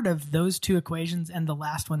part of those two equations and the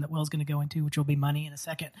last one that Will's going to go into, which will be money in a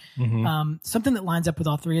second, something that lines up with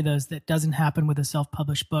all three of those that doesn't happen with a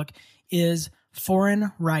self-published book is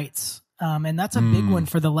foreign rights. And that's a big one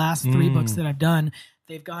for the last 3 books that I've done.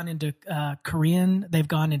 They've gone into Korean, they've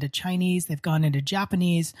gone into Chinese, they've gone into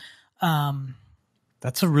Japanese.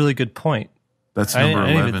 That's a really good point. That's number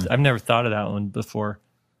 11. I've never thought of that one before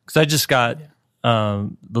because I just got the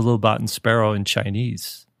Little Bot and Sparrow in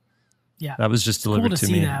Chinese. Yeah, that was just delivered cool to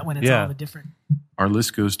me. see that when it's all the different. Our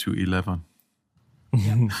list goes to 11.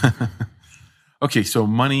 Yeah. Okay, so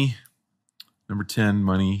money. Number 10,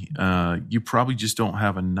 money. You probably just don't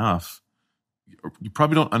have enough. You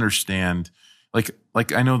probably don't understand.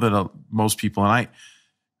 Like I know that most people, and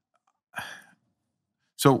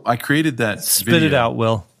so I created that. Spit it out,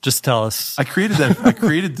 Will. Just tell us. I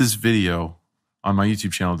created this video on my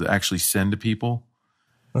YouTube channel to actually send to people,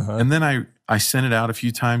 and then I sent it out a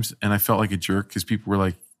few times, and I felt like a jerk because people were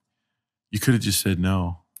like, "You could have just said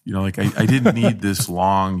no." You know, like I didn't need this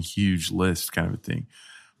long, huge list kind of a thing.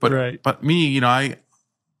 But me, you know, I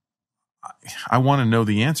want to know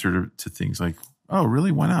the answer to things like, oh,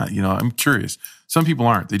 really? Why not? You know, I'm curious. Some people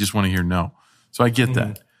aren't. They just want to hear no. So I get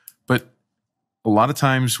that. But a lot of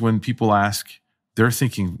times when people ask, they're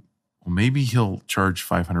thinking, well, maybe he'll charge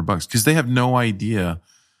 $500 because they have no idea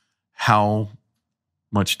how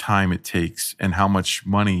much time it takes and how much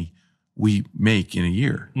money we make in a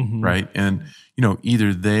year, right? And, you know,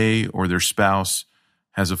 either they or their spouse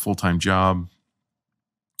has a full-time job,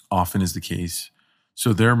 often is the case.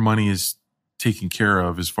 So their money is taken care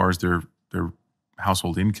of as far as their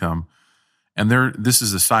household income. And this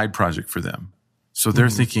is a side project for them. So they're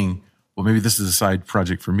thinking, well, maybe this is a side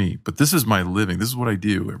project for me, but this is my living. This is what I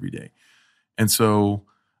do every day. And so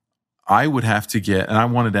I would have to and I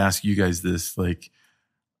wanted to ask you guys this, like,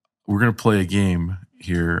 we're going to play a game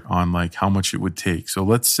here on like how much it would take. So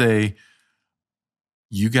let's say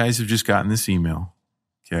you guys have just gotten this email,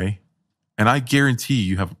 okay? And I guarantee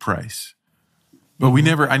you have a price. But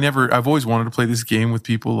I've always wanted to play this game with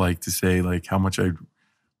people, like to say like how much I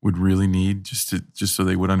would really need just so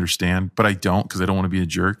they would understand. But I don't, because I don't want to be a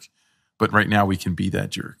jerk. But right now we can be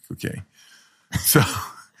that jerk, okay?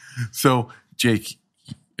 So Jake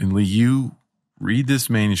and Lee, you read this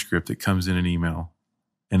manuscript that comes in an email,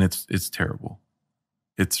 and it's terrible.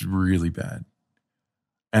 It's really bad.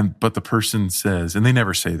 But the person says, and they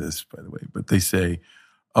never say this, by the way, but they say,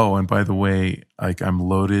 oh, and by the way, like I'm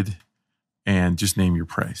loaded, and just name your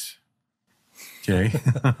price. Okay.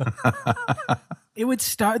 It would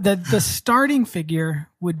start the starting figure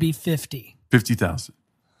would be 50,000.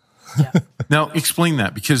 Yeah. Now explain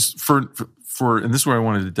that, because for and this is where I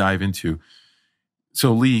wanted to dive into.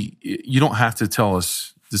 So Lee, you don't have to tell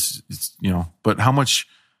us this, you know, but how much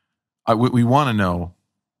we want to know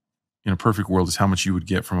in a perfect world is how much you would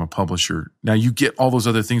get from a publisher. Now you get all those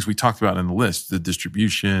other things we talked about in the list: the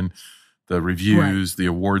distribution, the reviews, the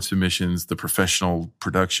award submissions, the professional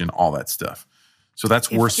production, all that stuff. So that's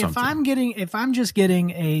worth something. If I'm just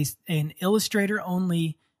getting an illustrator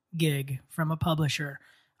only gig from a publisher,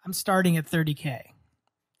 I'm starting at $30K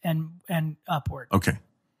and upward. Okay.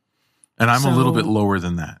 And I'm a little bit lower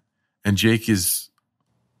than that. And Jake is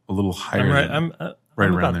a little higher. I'm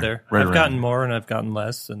around there. I've gotten more and I've gotten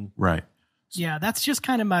less, and right. Yeah, that's just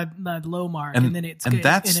kind of my low mark, and then it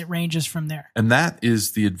ranges from there. And that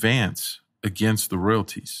is the advance against the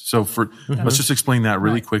royalties. So let's just explain that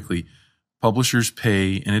really quickly. Publishers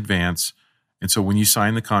pay in advance, and so when you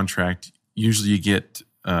sign the contract, usually you get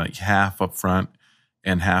half up front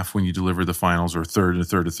and half when you deliver the finals, or a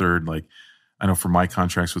third. Like I know for my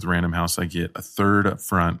contracts with Random House, I get a third up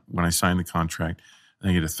front when I sign the contract, and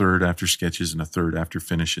I get a third after sketches and a third after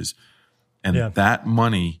finishes. And that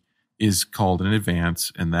money is called an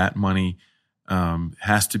advance, and that money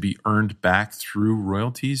has to be earned back through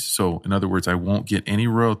royalties. So in other words, I won't get any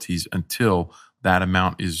royalties until that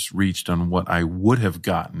amount is reached on what I would have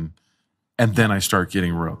gotten, and then I start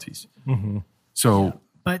getting royalties. Mm-hmm. So,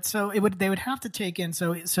 but they would have to take in.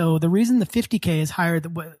 So the reason the 50K is higher,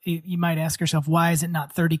 you might ask yourself, why is it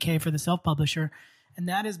not 30K for the self-publisher? And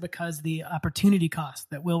that is because the opportunity cost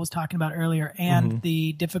that Will was talking about earlier, and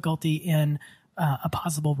the difficulty in a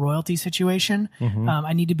possible royalty situation.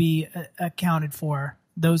 I need to be accounted for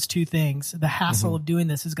those two things. The hassle of doing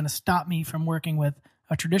this is going to stop me from working with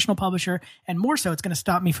a traditional publisher, and more so, it's going to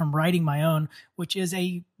stop me from writing my own, which is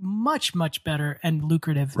a much, much better and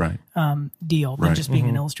lucrative deal than just being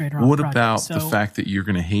an illustrator on a project. What about the fact that you're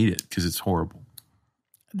going to hate it because it's horrible?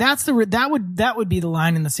 That would be the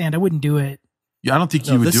line in the sand. I wouldn't do it. Yeah, I don't think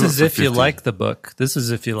you would do it. This is if you like the book. This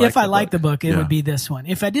is if you like. If I like the book, it would be this one.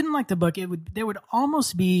 If I didn't like the book, it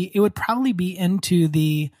would probably be into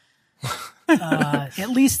the at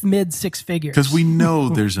least mid six figures. Because we know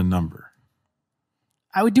there's a number.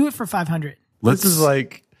 I would do it for 500. Let's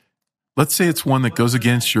say it's one that goes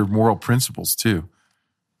against your moral principles too.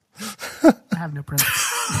 I have no principles.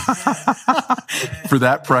 For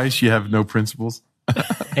that price, you have no principles.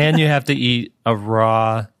 And you have to eat a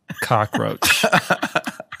raw cockroach.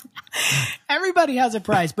 Everybody has a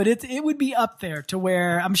price, but it would be up there to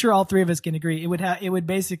where I'm sure all three of us can agree. It would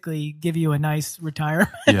basically give you a nice retirement.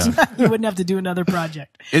 Yeah. You wouldn't have to do another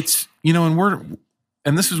project. It's,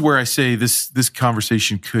 and this is where I say this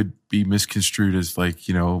conversation could be misconstrued as like,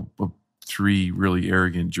 three really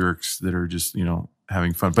arrogant jerks that are just,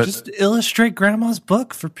 having fun. But just illustrate grandma's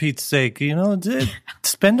book for Pete's sake.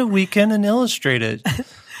 Spend a weekend and illustrate it.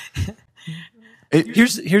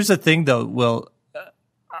 Here's the thing though, Will.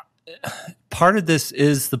 Part of this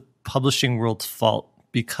is the publishing world's fault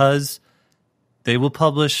because they will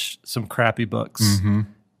publish some crappy books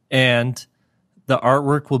and the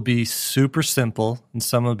artwork will be super simple and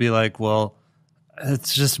some will be like, well,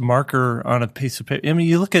 it's just marker on a piece of paper. I mean,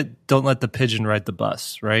 you look at Don't Let the Pigeon Ride the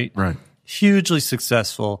Bus, right? Right. Hugely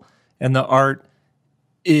successful. And the art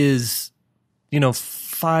is,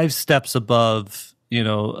 5 steps above,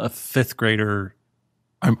 a fifth grader.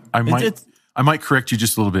 I might correct you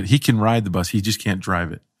just a little bit. He can ride the bus. He just can't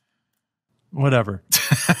drive it. Whatever.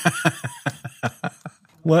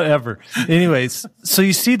 Whatever. Anyways, so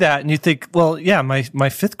you see that and you think, well, yeah, my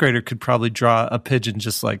fifth grader could probably draw a pigeon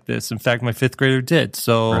just like this. In fact, my fifth grader did.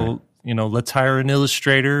 So, right. Let's hire an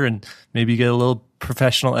illustrator and maybe get a little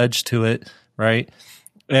professional edge to it, right?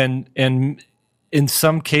 And in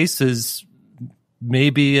some cases,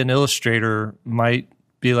 maybe an illustrator might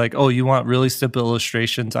be like, oh, you want really simple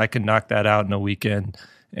illustrations? I can knock that out in a weekend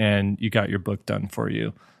and you got your book done for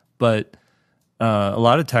you. But a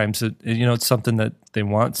lot of times, it's something that they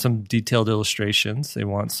want some detailed illustrations. They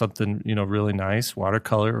want something, really nice,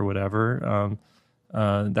 watercolor or whatever.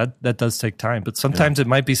 That does take time. But sometimes it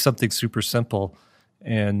might be something super simple.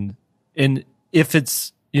 And if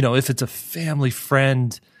it's, if it's a family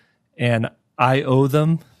friend and I owe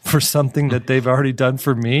them for something that they've already done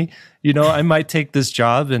for me, I might take this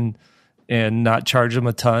job and not charge them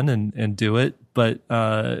a ton and do it. But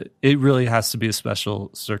it really has to be a special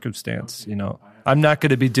circumstance. I'm not going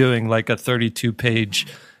to be doing like a 32-page,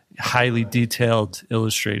 highly detailed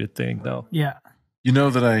illustrated thing, though. Yeah. You know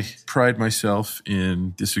that I pride myself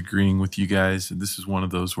in disagreeing with you guys, and this is one of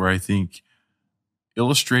those where I think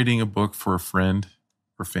illustrating a book for a friend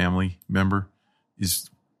or family member is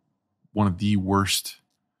one of the worst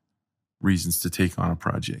reasons to take on a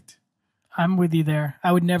project. I'm with you there.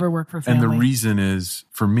 I would never work for family. And the reason is,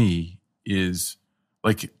 for me, is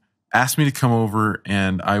like, ask me to come over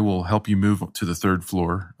and I will help you move to the 3rd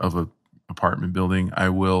floor of an apartment building.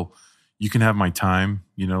 You can have my time,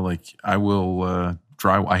 I will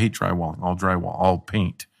I hate drywalling. I'll drywall, I'll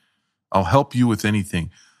paint. I'll help you with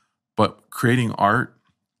anything. But creating art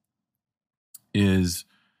is,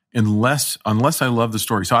 unless I love the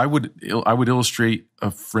story. So I would illustrate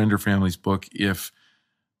a friend or family's book if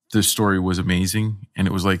the story was amazing and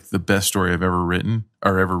it was like the best story I've ever written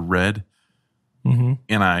or ever read. Mm-hmm.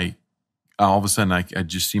 And I all of a sudden I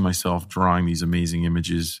just see myself drawing these amazing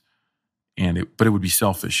images, but it would be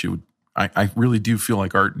selfish. I really do feel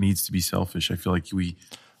like art needs to be selfish. I feel like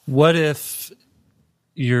What if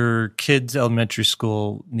your kid's elementary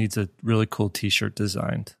school needs a really cool T-shirt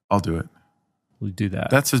designed? I'll do it. We'll do that.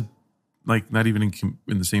 That's not even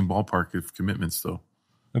in the same ballpark of commitments, though.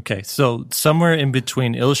 Okay, so somewhere in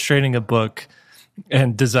between illustrating a book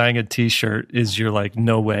and designing a T-shirt is you're like,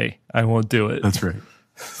 no way, I won't do it. That's right.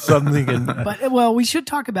 But we should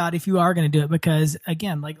talk about if you are going to do it, because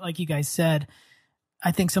again, like you guys said,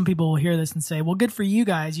 I think some people will hear this and say, well, good for you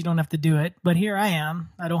guys, you don't have to do it. But here I am.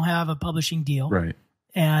 I don't have a publishing deal. Right.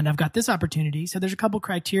 And I've got this opportunity. So there's a couple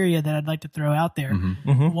criteria that I'd like to throw out there. Mm-hmm.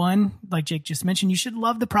 Mm-hmm. One, like Jake just mentioned, you should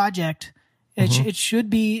love the project. It should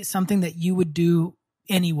be something that you would do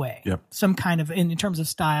anyway. Yep. Some kind of, in terms of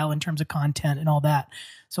style, in terms of content and all that.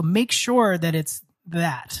 So make sure that it's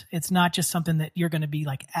not just something that you're going to be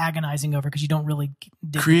like agonizing over because you don't really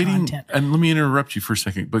dig the content. And let me interrupt you for a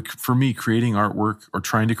second. But for me, creating artwork or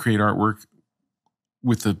trying to create artwork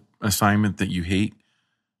with an assignment that you hate,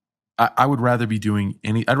 I would rather be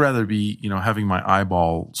I'd rather be, having my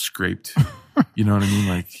eyeball scraped. You know what I mean?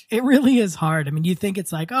 Like, it really is hard. I mean, you think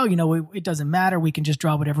it's like, it doesn't matter. We can just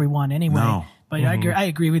draw whatever we want anyway. No. But I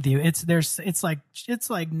agree with you. It's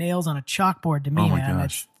like nails on a chalkboard to me, man.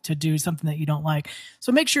 Gosh. To do something that you don't like.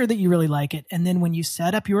 So make sure that you really like it. And then when you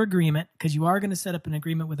set up your agreement, because you are going to set up an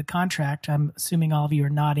agreement with a contract, I'm assuming all of you are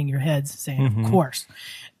nodding your heads saying, of course.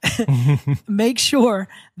 Make sure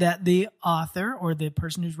that the author or the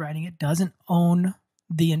person who's writing it doesn't own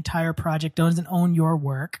the entire project, doesn't own your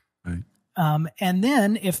work. Right. And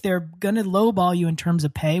then if they're going to lowball you in terms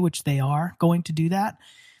of pay, which they are going to do that,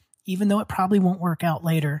 even though it probably won't work out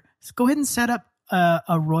later, so go ahead and set up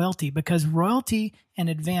a royalty, because royalty and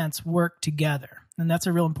advance work together. And that's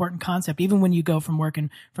a real important concept. Even when you go from working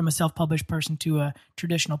from a self-published person to a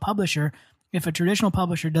traditional publisher, if a traditional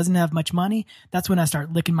publisher doesn't have much money, that's when I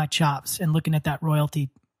start licking my chops and looking at that royalty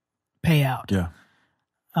payout. Yeah.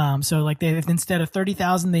 So like if instead of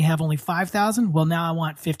 30,000, they have only 5,000. Well, now I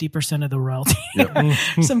want 50% of the royalty,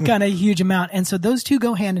 some kind of huge amount. And so those two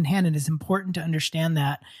go hand in hand. And it's important to understand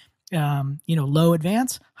that, low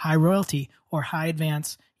advance, high royalty, or high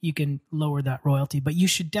advance, you can lower that royalty, but you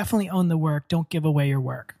should definitely own the work. Don't give away your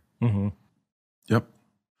work. Mm-hmm. Yep.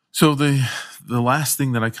 So the last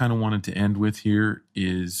thing that I kind of wanted to end with here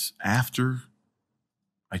is after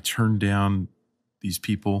I turned down these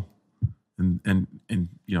people and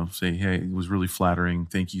say, hey, it was really flattering.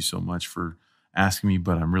 Thank you so much for asking me,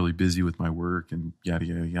 but I'm really busy with my work and yada,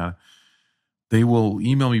 yada, yada. They will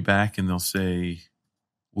email me back and they'll say,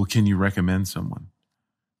 well, can you recommend someone?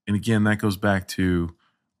 And again, that goes back to,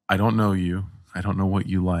 I don't know you. I don't know what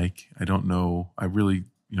you like. I really,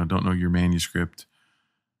 don't know your manuscript,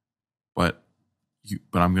 but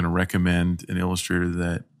I'm going to recommend an illustrator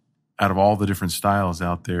that out of all the different styles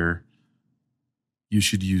out there, you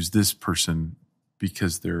should use this person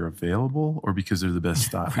because they're available or because they're the best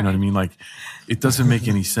style. You know what I mean? Like, it doesn't make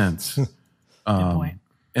any sense. Good point.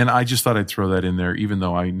 And I just thought I'd throw that in there, even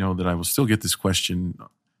though I know that I will still get this question.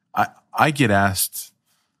 I get asked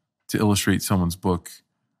to illustrate someone's book,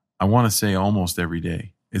 I want to say almost every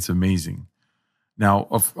day. It's amazing. Now,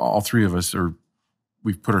 all three of us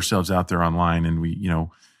we've put ourselves out there online, and we do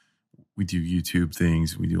YouTube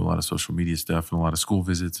things. We do a lot of social media stuff and a lot of school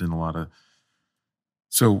visits and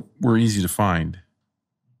so we're easy to find.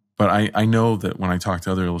 But I know that when I talk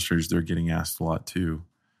to other illustrators, they're getting asked a lot too.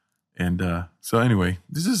 And so anyway,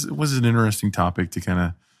 this was an interesting topic to kind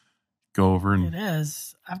of go over. And it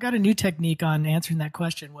is. I've got a new technique on answering that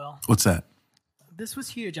question, Will. What's that? This was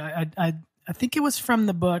huge. I think it was from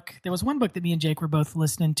the book. There was one book that me and Jake were both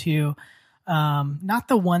listening to. Not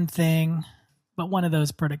The One Thing, but one of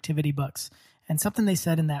those productivity books. And something they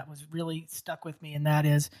said in that was really stuck with me. And that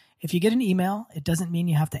is, if you get an email, it doesn't mean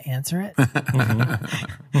you have to answer it.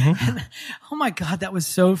 And, oh my God, that was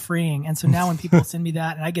so freeing. And so now when people send me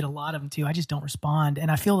that, and I get a lot of them too, I just don't respond. And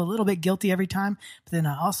I feel a little bit guilty every time. But then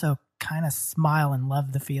I also kind of smile and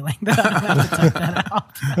love the feeling that I don't have to type that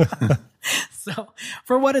out. So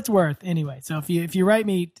for what it's worth, anyway. So if you write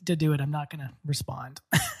me to do it, I'm not going to respond.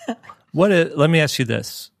 Let me ask you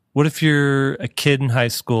this. What if you're a kid in high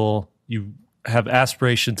school, you have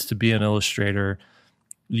aspirations to be an illustrator,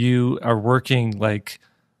 you are working like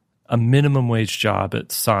a minimum wage job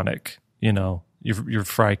at Sonic, you're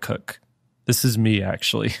fry cook. This is me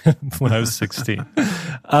actually when I was 16.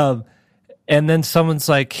 And then someone's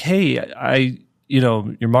like, hey,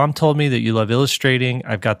 your mom told me that you love illustrating.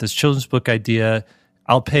 I've got this children's book idea.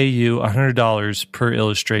 I'll pay you $100 per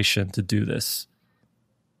illustration to do this.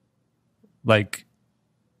 Like,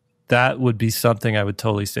 that would be something I would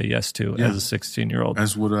totally say yes to as a 16-year-old.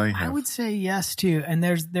 As would I have. I would say yes too. And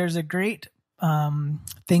there's a great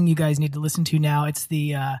thing you guys need to listen to now. It's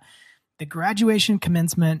the graduation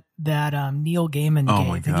commencement that Neil Gaiman gave.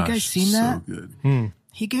 My gosh, have you guys seen that? So good.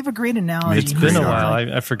 He gave a great analogy. It's been a while.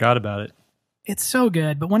 I forgot about it. It's so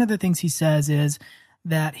good. But one of the things he says is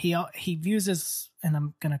that he views as, and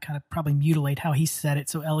I'm going to kind of probably mutilate how he said it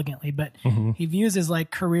so elegantly, but he views his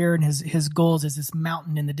like career and his goals as this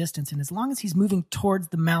mountain in the distance. And as long as he's moving towards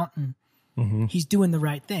the mountain, he's doing the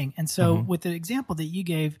right thing. And so with the example that you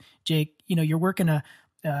gave, Jake, you're working a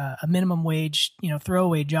minimum wage,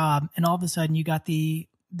 throwaway job, and all of a sudden you got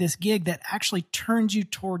this gig that actually turns you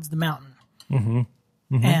towards the mountain.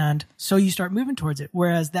 And so you start moving towards it.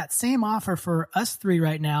 Whereas that same offer for us three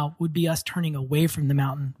right now would be us turning away from the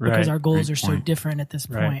mountain because our goals are so different at this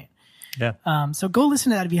point. Yeah. So go listen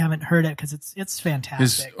to that if you haven't heard it, because it's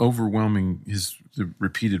fantastic. The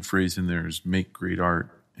repeated phrase in there is make great art.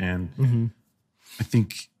 And I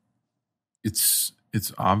think it's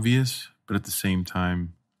obvious, but at the same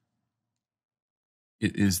time,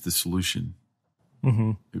 it is the solution.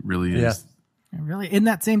 It really is. And really, in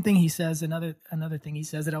that same thing, he says another thing he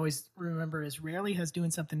says that I always remember is rarely has doing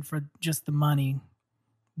something for just the money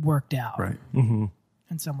worked out, right? In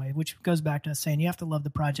some way, which goes back to us saying you have to love the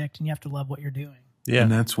project and you have to love what you're doing. Yeah,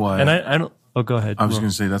 and that's why. And I don't. Oh, go ahead. I was going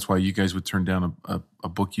to say that's why you guys would turn down a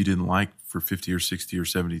book you didn't like for $50,000 or $60,000 or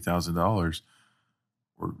 $70,000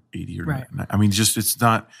 or 80 or right. 90. I mean, just it's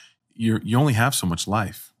not. You only have so much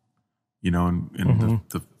life, and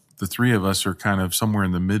the three of us are kind of somewhere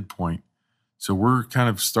in the midpoint. So we're kind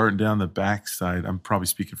of starting down the backside. I'm probably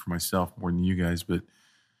speaking for myself more than you guys, but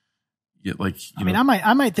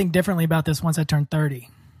I might think differently about this once I turn 30.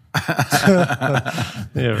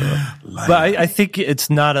 Yeah. But I think it's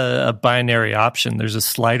not a binary option. There's a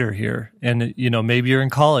slider here. And, maybe you're in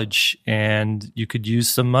college and you could use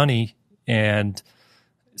some money and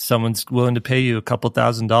someone's willing to pay you a couple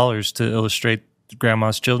 $1,000s to illustrate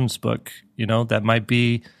grandma's children's book. That might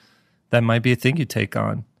be a thing you take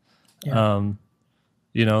on. Yeah.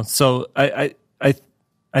 So I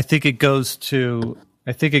think it goes to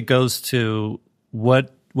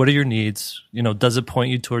what are your needs? Does it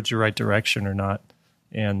point you towards your right direction or not?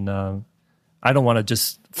 And I don't want to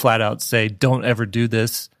just flat out say, don't ever do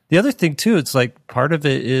this. The other thing too, it's like part of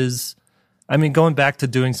it is, going back to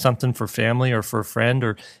doing something for family or for a friend,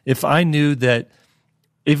 or if I knew that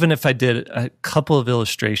even if I did a couple of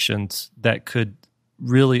illustrations that could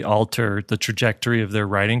really alter the trajectory of their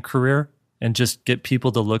writing career and just get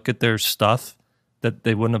people to look at their stuff that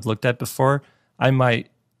they wouldn't have looked at before,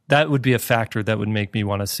 that would be a factor that would make me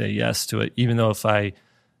want to say yes to it, even though if I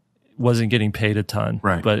wasn't getting paid a ton.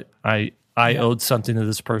 Right. But I owed something to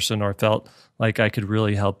this person or felt like I could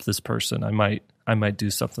really help this person. I might do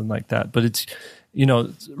something like that. But it's,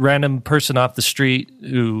 random person off the street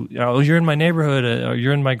who, you're in my neighborhood or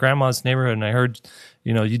you're in my grandma's neighborhood and I heard,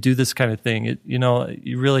 you do this kind of thing.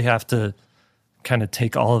 You really have to kind of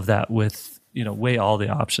take all of that with, weigh all the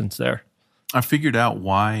options there. I figured out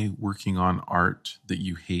why working on art that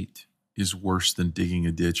you hate is worse than digging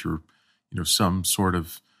a ditch or, some sort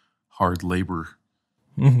of hard labor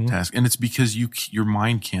task. And it's because your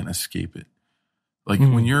mind can't escape it. Like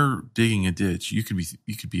when you're digging a ditch, you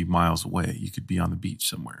could be miles away. You could be on the beach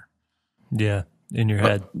somewhere. Yeah, in your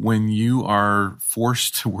head. When you are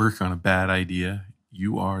forced to work on a bad idea,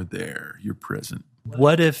 you are there. You're present.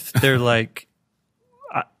 What if they're like,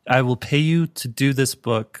 I will pay you to do this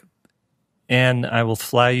book, and I will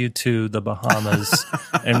fly you to the Bahamas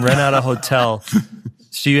and rent out a hotel.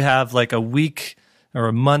 So you have like a week or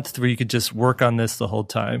a month where you could just work on this the whole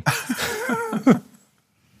time.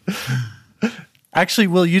 Actually,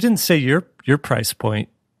 Will, you didn't say your price point.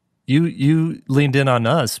 You leaned in on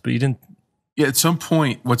us, but you didn't. Yeah, at some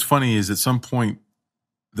point, what's funny is at some point,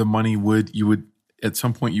 the money you would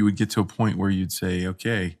get to a point where you'd say,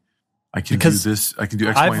 okay, I can do this. I can do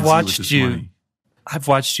X, Y, and Z with this money. I've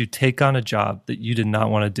watched you take on a job that you did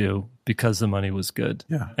not want to do because the money was good.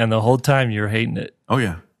 Yeah. And the whole time you're hating it. Oh,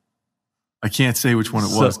 yeah. I can't say which one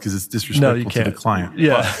it was because it's disrespectful to the client.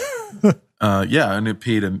 Yeah. Yeah, and it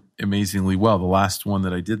paid amazingly well. The last one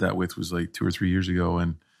that I did that with was like 2 or 3 years ago,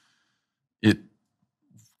 and it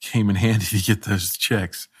came in handy to get those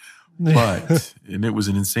checks. And it was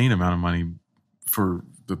an insane amount of money for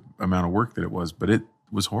the amount of work that it was, but it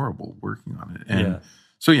was horrible working on it. And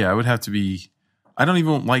so, yeah, I would have to be – I don't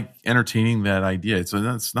even like entertaining that idea.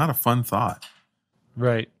 It's not a fun thought.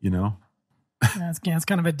 Right. It's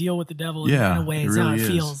kind of a deal with the devil in a way. It's really how it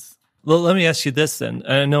feels. Well, let me ask you this then.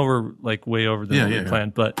 I know we're like way over the plan,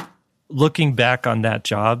 but looking back on that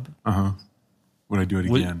job, would I do it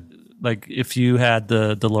again? Like if you had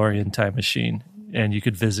the DeLorean time machine and you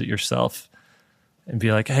could visit yourself and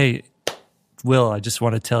be like, "Hey, Will, I just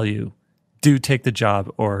want to tell you, do take the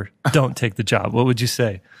job or don't take the job." What would you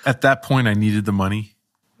say? At that point, I needed the money,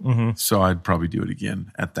 so I'd probably do it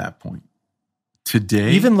again at that point.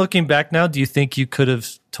 Today, even looking back now, do you think you could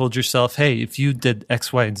have told yourself, "Hey, if you did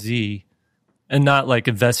X, Y, and Z," and not like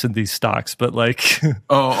invest in these stocks, but like,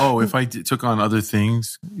 if I took on other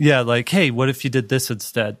things, like, hey, what if you did this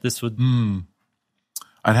instead? This would.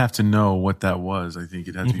 I'd have to know what that was. I think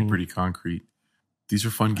it has to be pretty concrete. These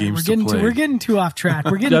are fun games to play. We're getting too off track.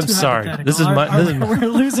 We're getting too hypothetical. We're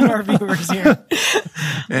losing our viewers here.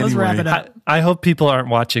 Let's wrap it up. I hope people aren't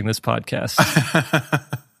watching this podcast.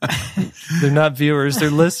 They're not viewers; they're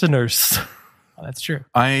listeners. Oh, that's true.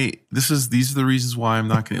 These are the reasons why I'm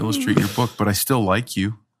not going to illustrate your book, but I still like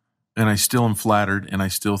you, and I still am flattered, and I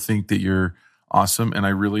still think that you're awesome, and I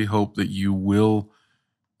really hope that you will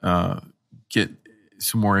get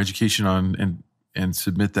some more education on and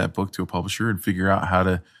submit that book to a publisher and figure out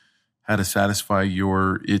how to satisfy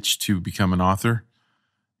your itch to become an author,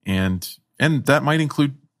 and that might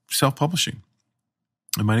include self-publishing.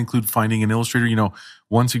 It might include finding an illustrator.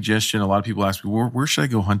 One suggestion, a lot of people ask me, where should I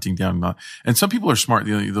go hunting down? And some people are smart.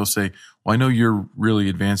 They'll say, well, I know you're really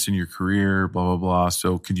advanced in your career, blah, blah, blah.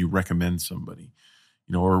 So could you recommend somebody,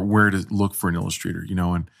 or where to look for an illustrator,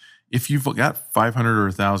 and if you've got $500 or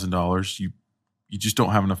 $1,000, you just don't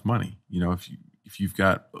have enough money. If you've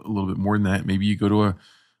got a little bit more than that, maybe you go to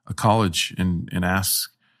a college and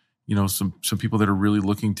ask, some people that are really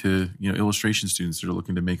looking to, illustration students that are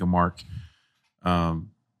looking to make a mark.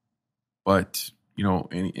 But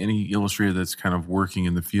any illustrator that's kind of working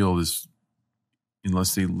in the field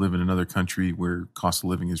unless they live in another country where cost of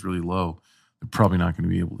living is really low, they're probably not going to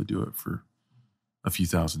be able to do it for a few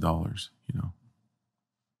 $1,000s,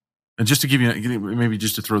 And just to give you, maybe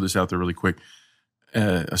just to throw this out there really quick,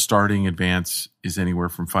 a starting advance is anywhere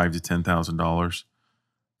from $5,000 to $10,000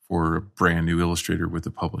 for a brand new illustrator with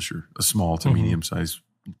a publisher, a small to medium sized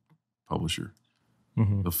publisher,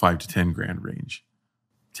 the $5,000 to $10,000 range.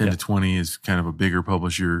 10 to 20 is kind of a bigger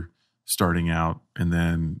publisher starting out, and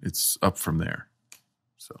then it's up from there.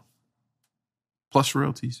 So, plus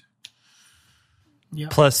royalties.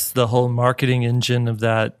 Yep. Plus the whole marketing engine of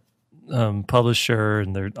that publisher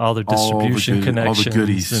and all their distribution connections, all the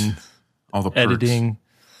goodies, and all the editing,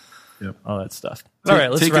 all that stuff. All right,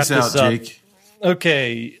 let's take wrap us out, this up. Jake.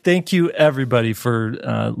 Okay, thank you everybody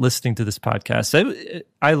for listening to this podcast.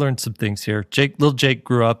 I learned some things here. Little Jake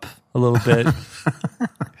grew up a little bit.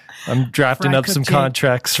 I'm drafting up some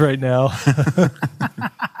contracts right now.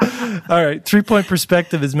 All right. 3-Point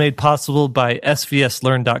Perspective is made possible by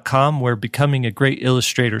svslearn.com, where becoming a great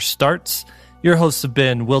illustrator starts. Your hosts have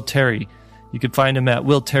been Will Terry. You can find him at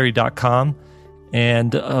willterry.com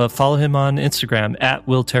and follow him on Instagram at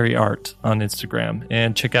willterryart on Instagram,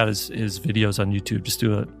 and check out his videos on YouTube. Just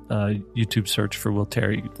do a YouTube search for Will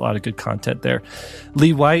Terry. A lot of good content there.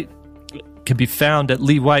 Lee White can be found at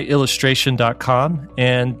leewhiteillustration.com,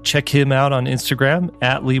 and check him out on Instagram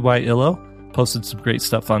at leewhiteillo. Posted some great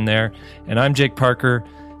stuff on there. And I'm Jake Parker.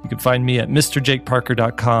 You can find me at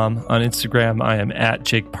mrjakeparker.com. On Instagram, I am at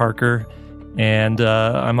Jake Parker. And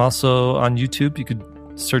I'm also on YouTube. You could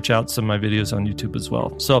search out some of my videos on YouTube as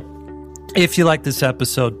well. So if you like this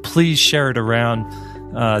episode, please share it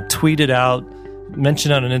around, tweet it out,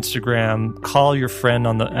 mention it on Instagram, call your friend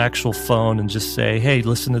on the actual phone and just say, hey,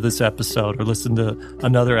 listen to this episode or listen to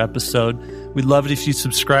another episode. We'd love it if you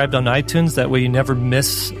subscribed on iTunes. That way you never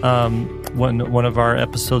miss when one of our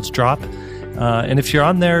episodes drop. And if you're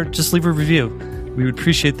on there, just leave a review. We would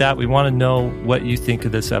appreciate that. We want to know what you think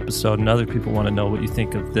of this episode, and other people want to know what you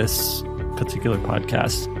think of this particular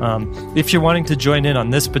podcast. If you're wanting to join in on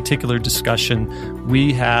this particular discussion,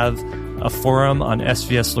 we have a forum on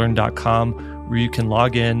svslearn.com where you can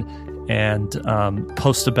log in and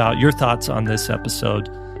post about your thoughts on this episode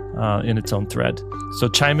in its own thread. So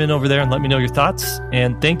chime in over there and let me know your thoughts.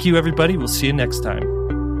 And thank you, everybody. We'll see you next time.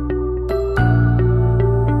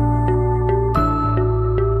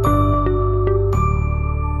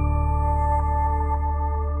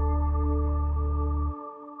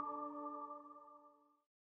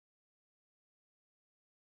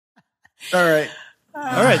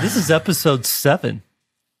 All right. This is episode 7.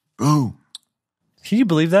 Boom. Can you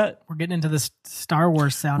believe that? We're getting into this Star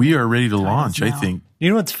Wars sound. We are ready to launch, now. I think. You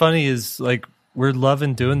know what's funny is, like, we're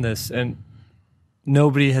loving doing this, and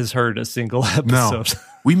nobody has heard a single episode. No,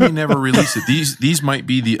 we may never release it. These might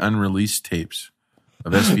be the unreleased tapes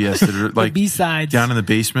of SVS that are like B-sides down in the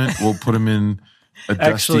basement. We'll put them in a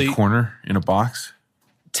dusty corner in a box.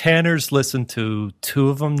 Tanner's listened to 2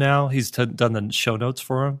 of them now. He's done the show notes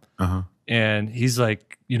for him. And he's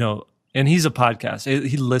like, and he's a podcast.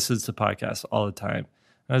 He listens to podcasts all the time.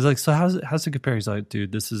 And I was like, so how's it compare? He's like,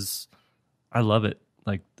 dude, I love it.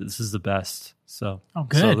 Like, this is the best. So,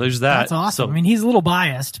 good. So there's that. That's awesome. So, I mean, he's a little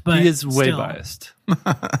biased, but he is way still. biased.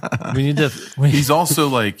 We need to. He's also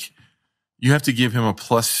like, you have to give him a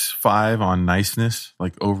 +5 on niceness,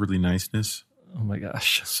 like overly niceness. Oh my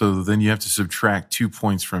gosh. So then you have to subtract 2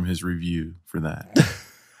 points from his review for that.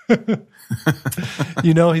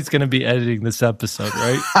 He's going to be editing this episode,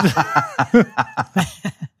 right?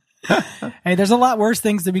 Hey, there's a lot worse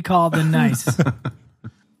things to be called than nice.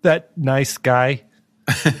 That nice guy.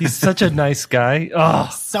 He's such a nice guy. Oh,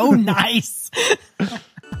 So nice.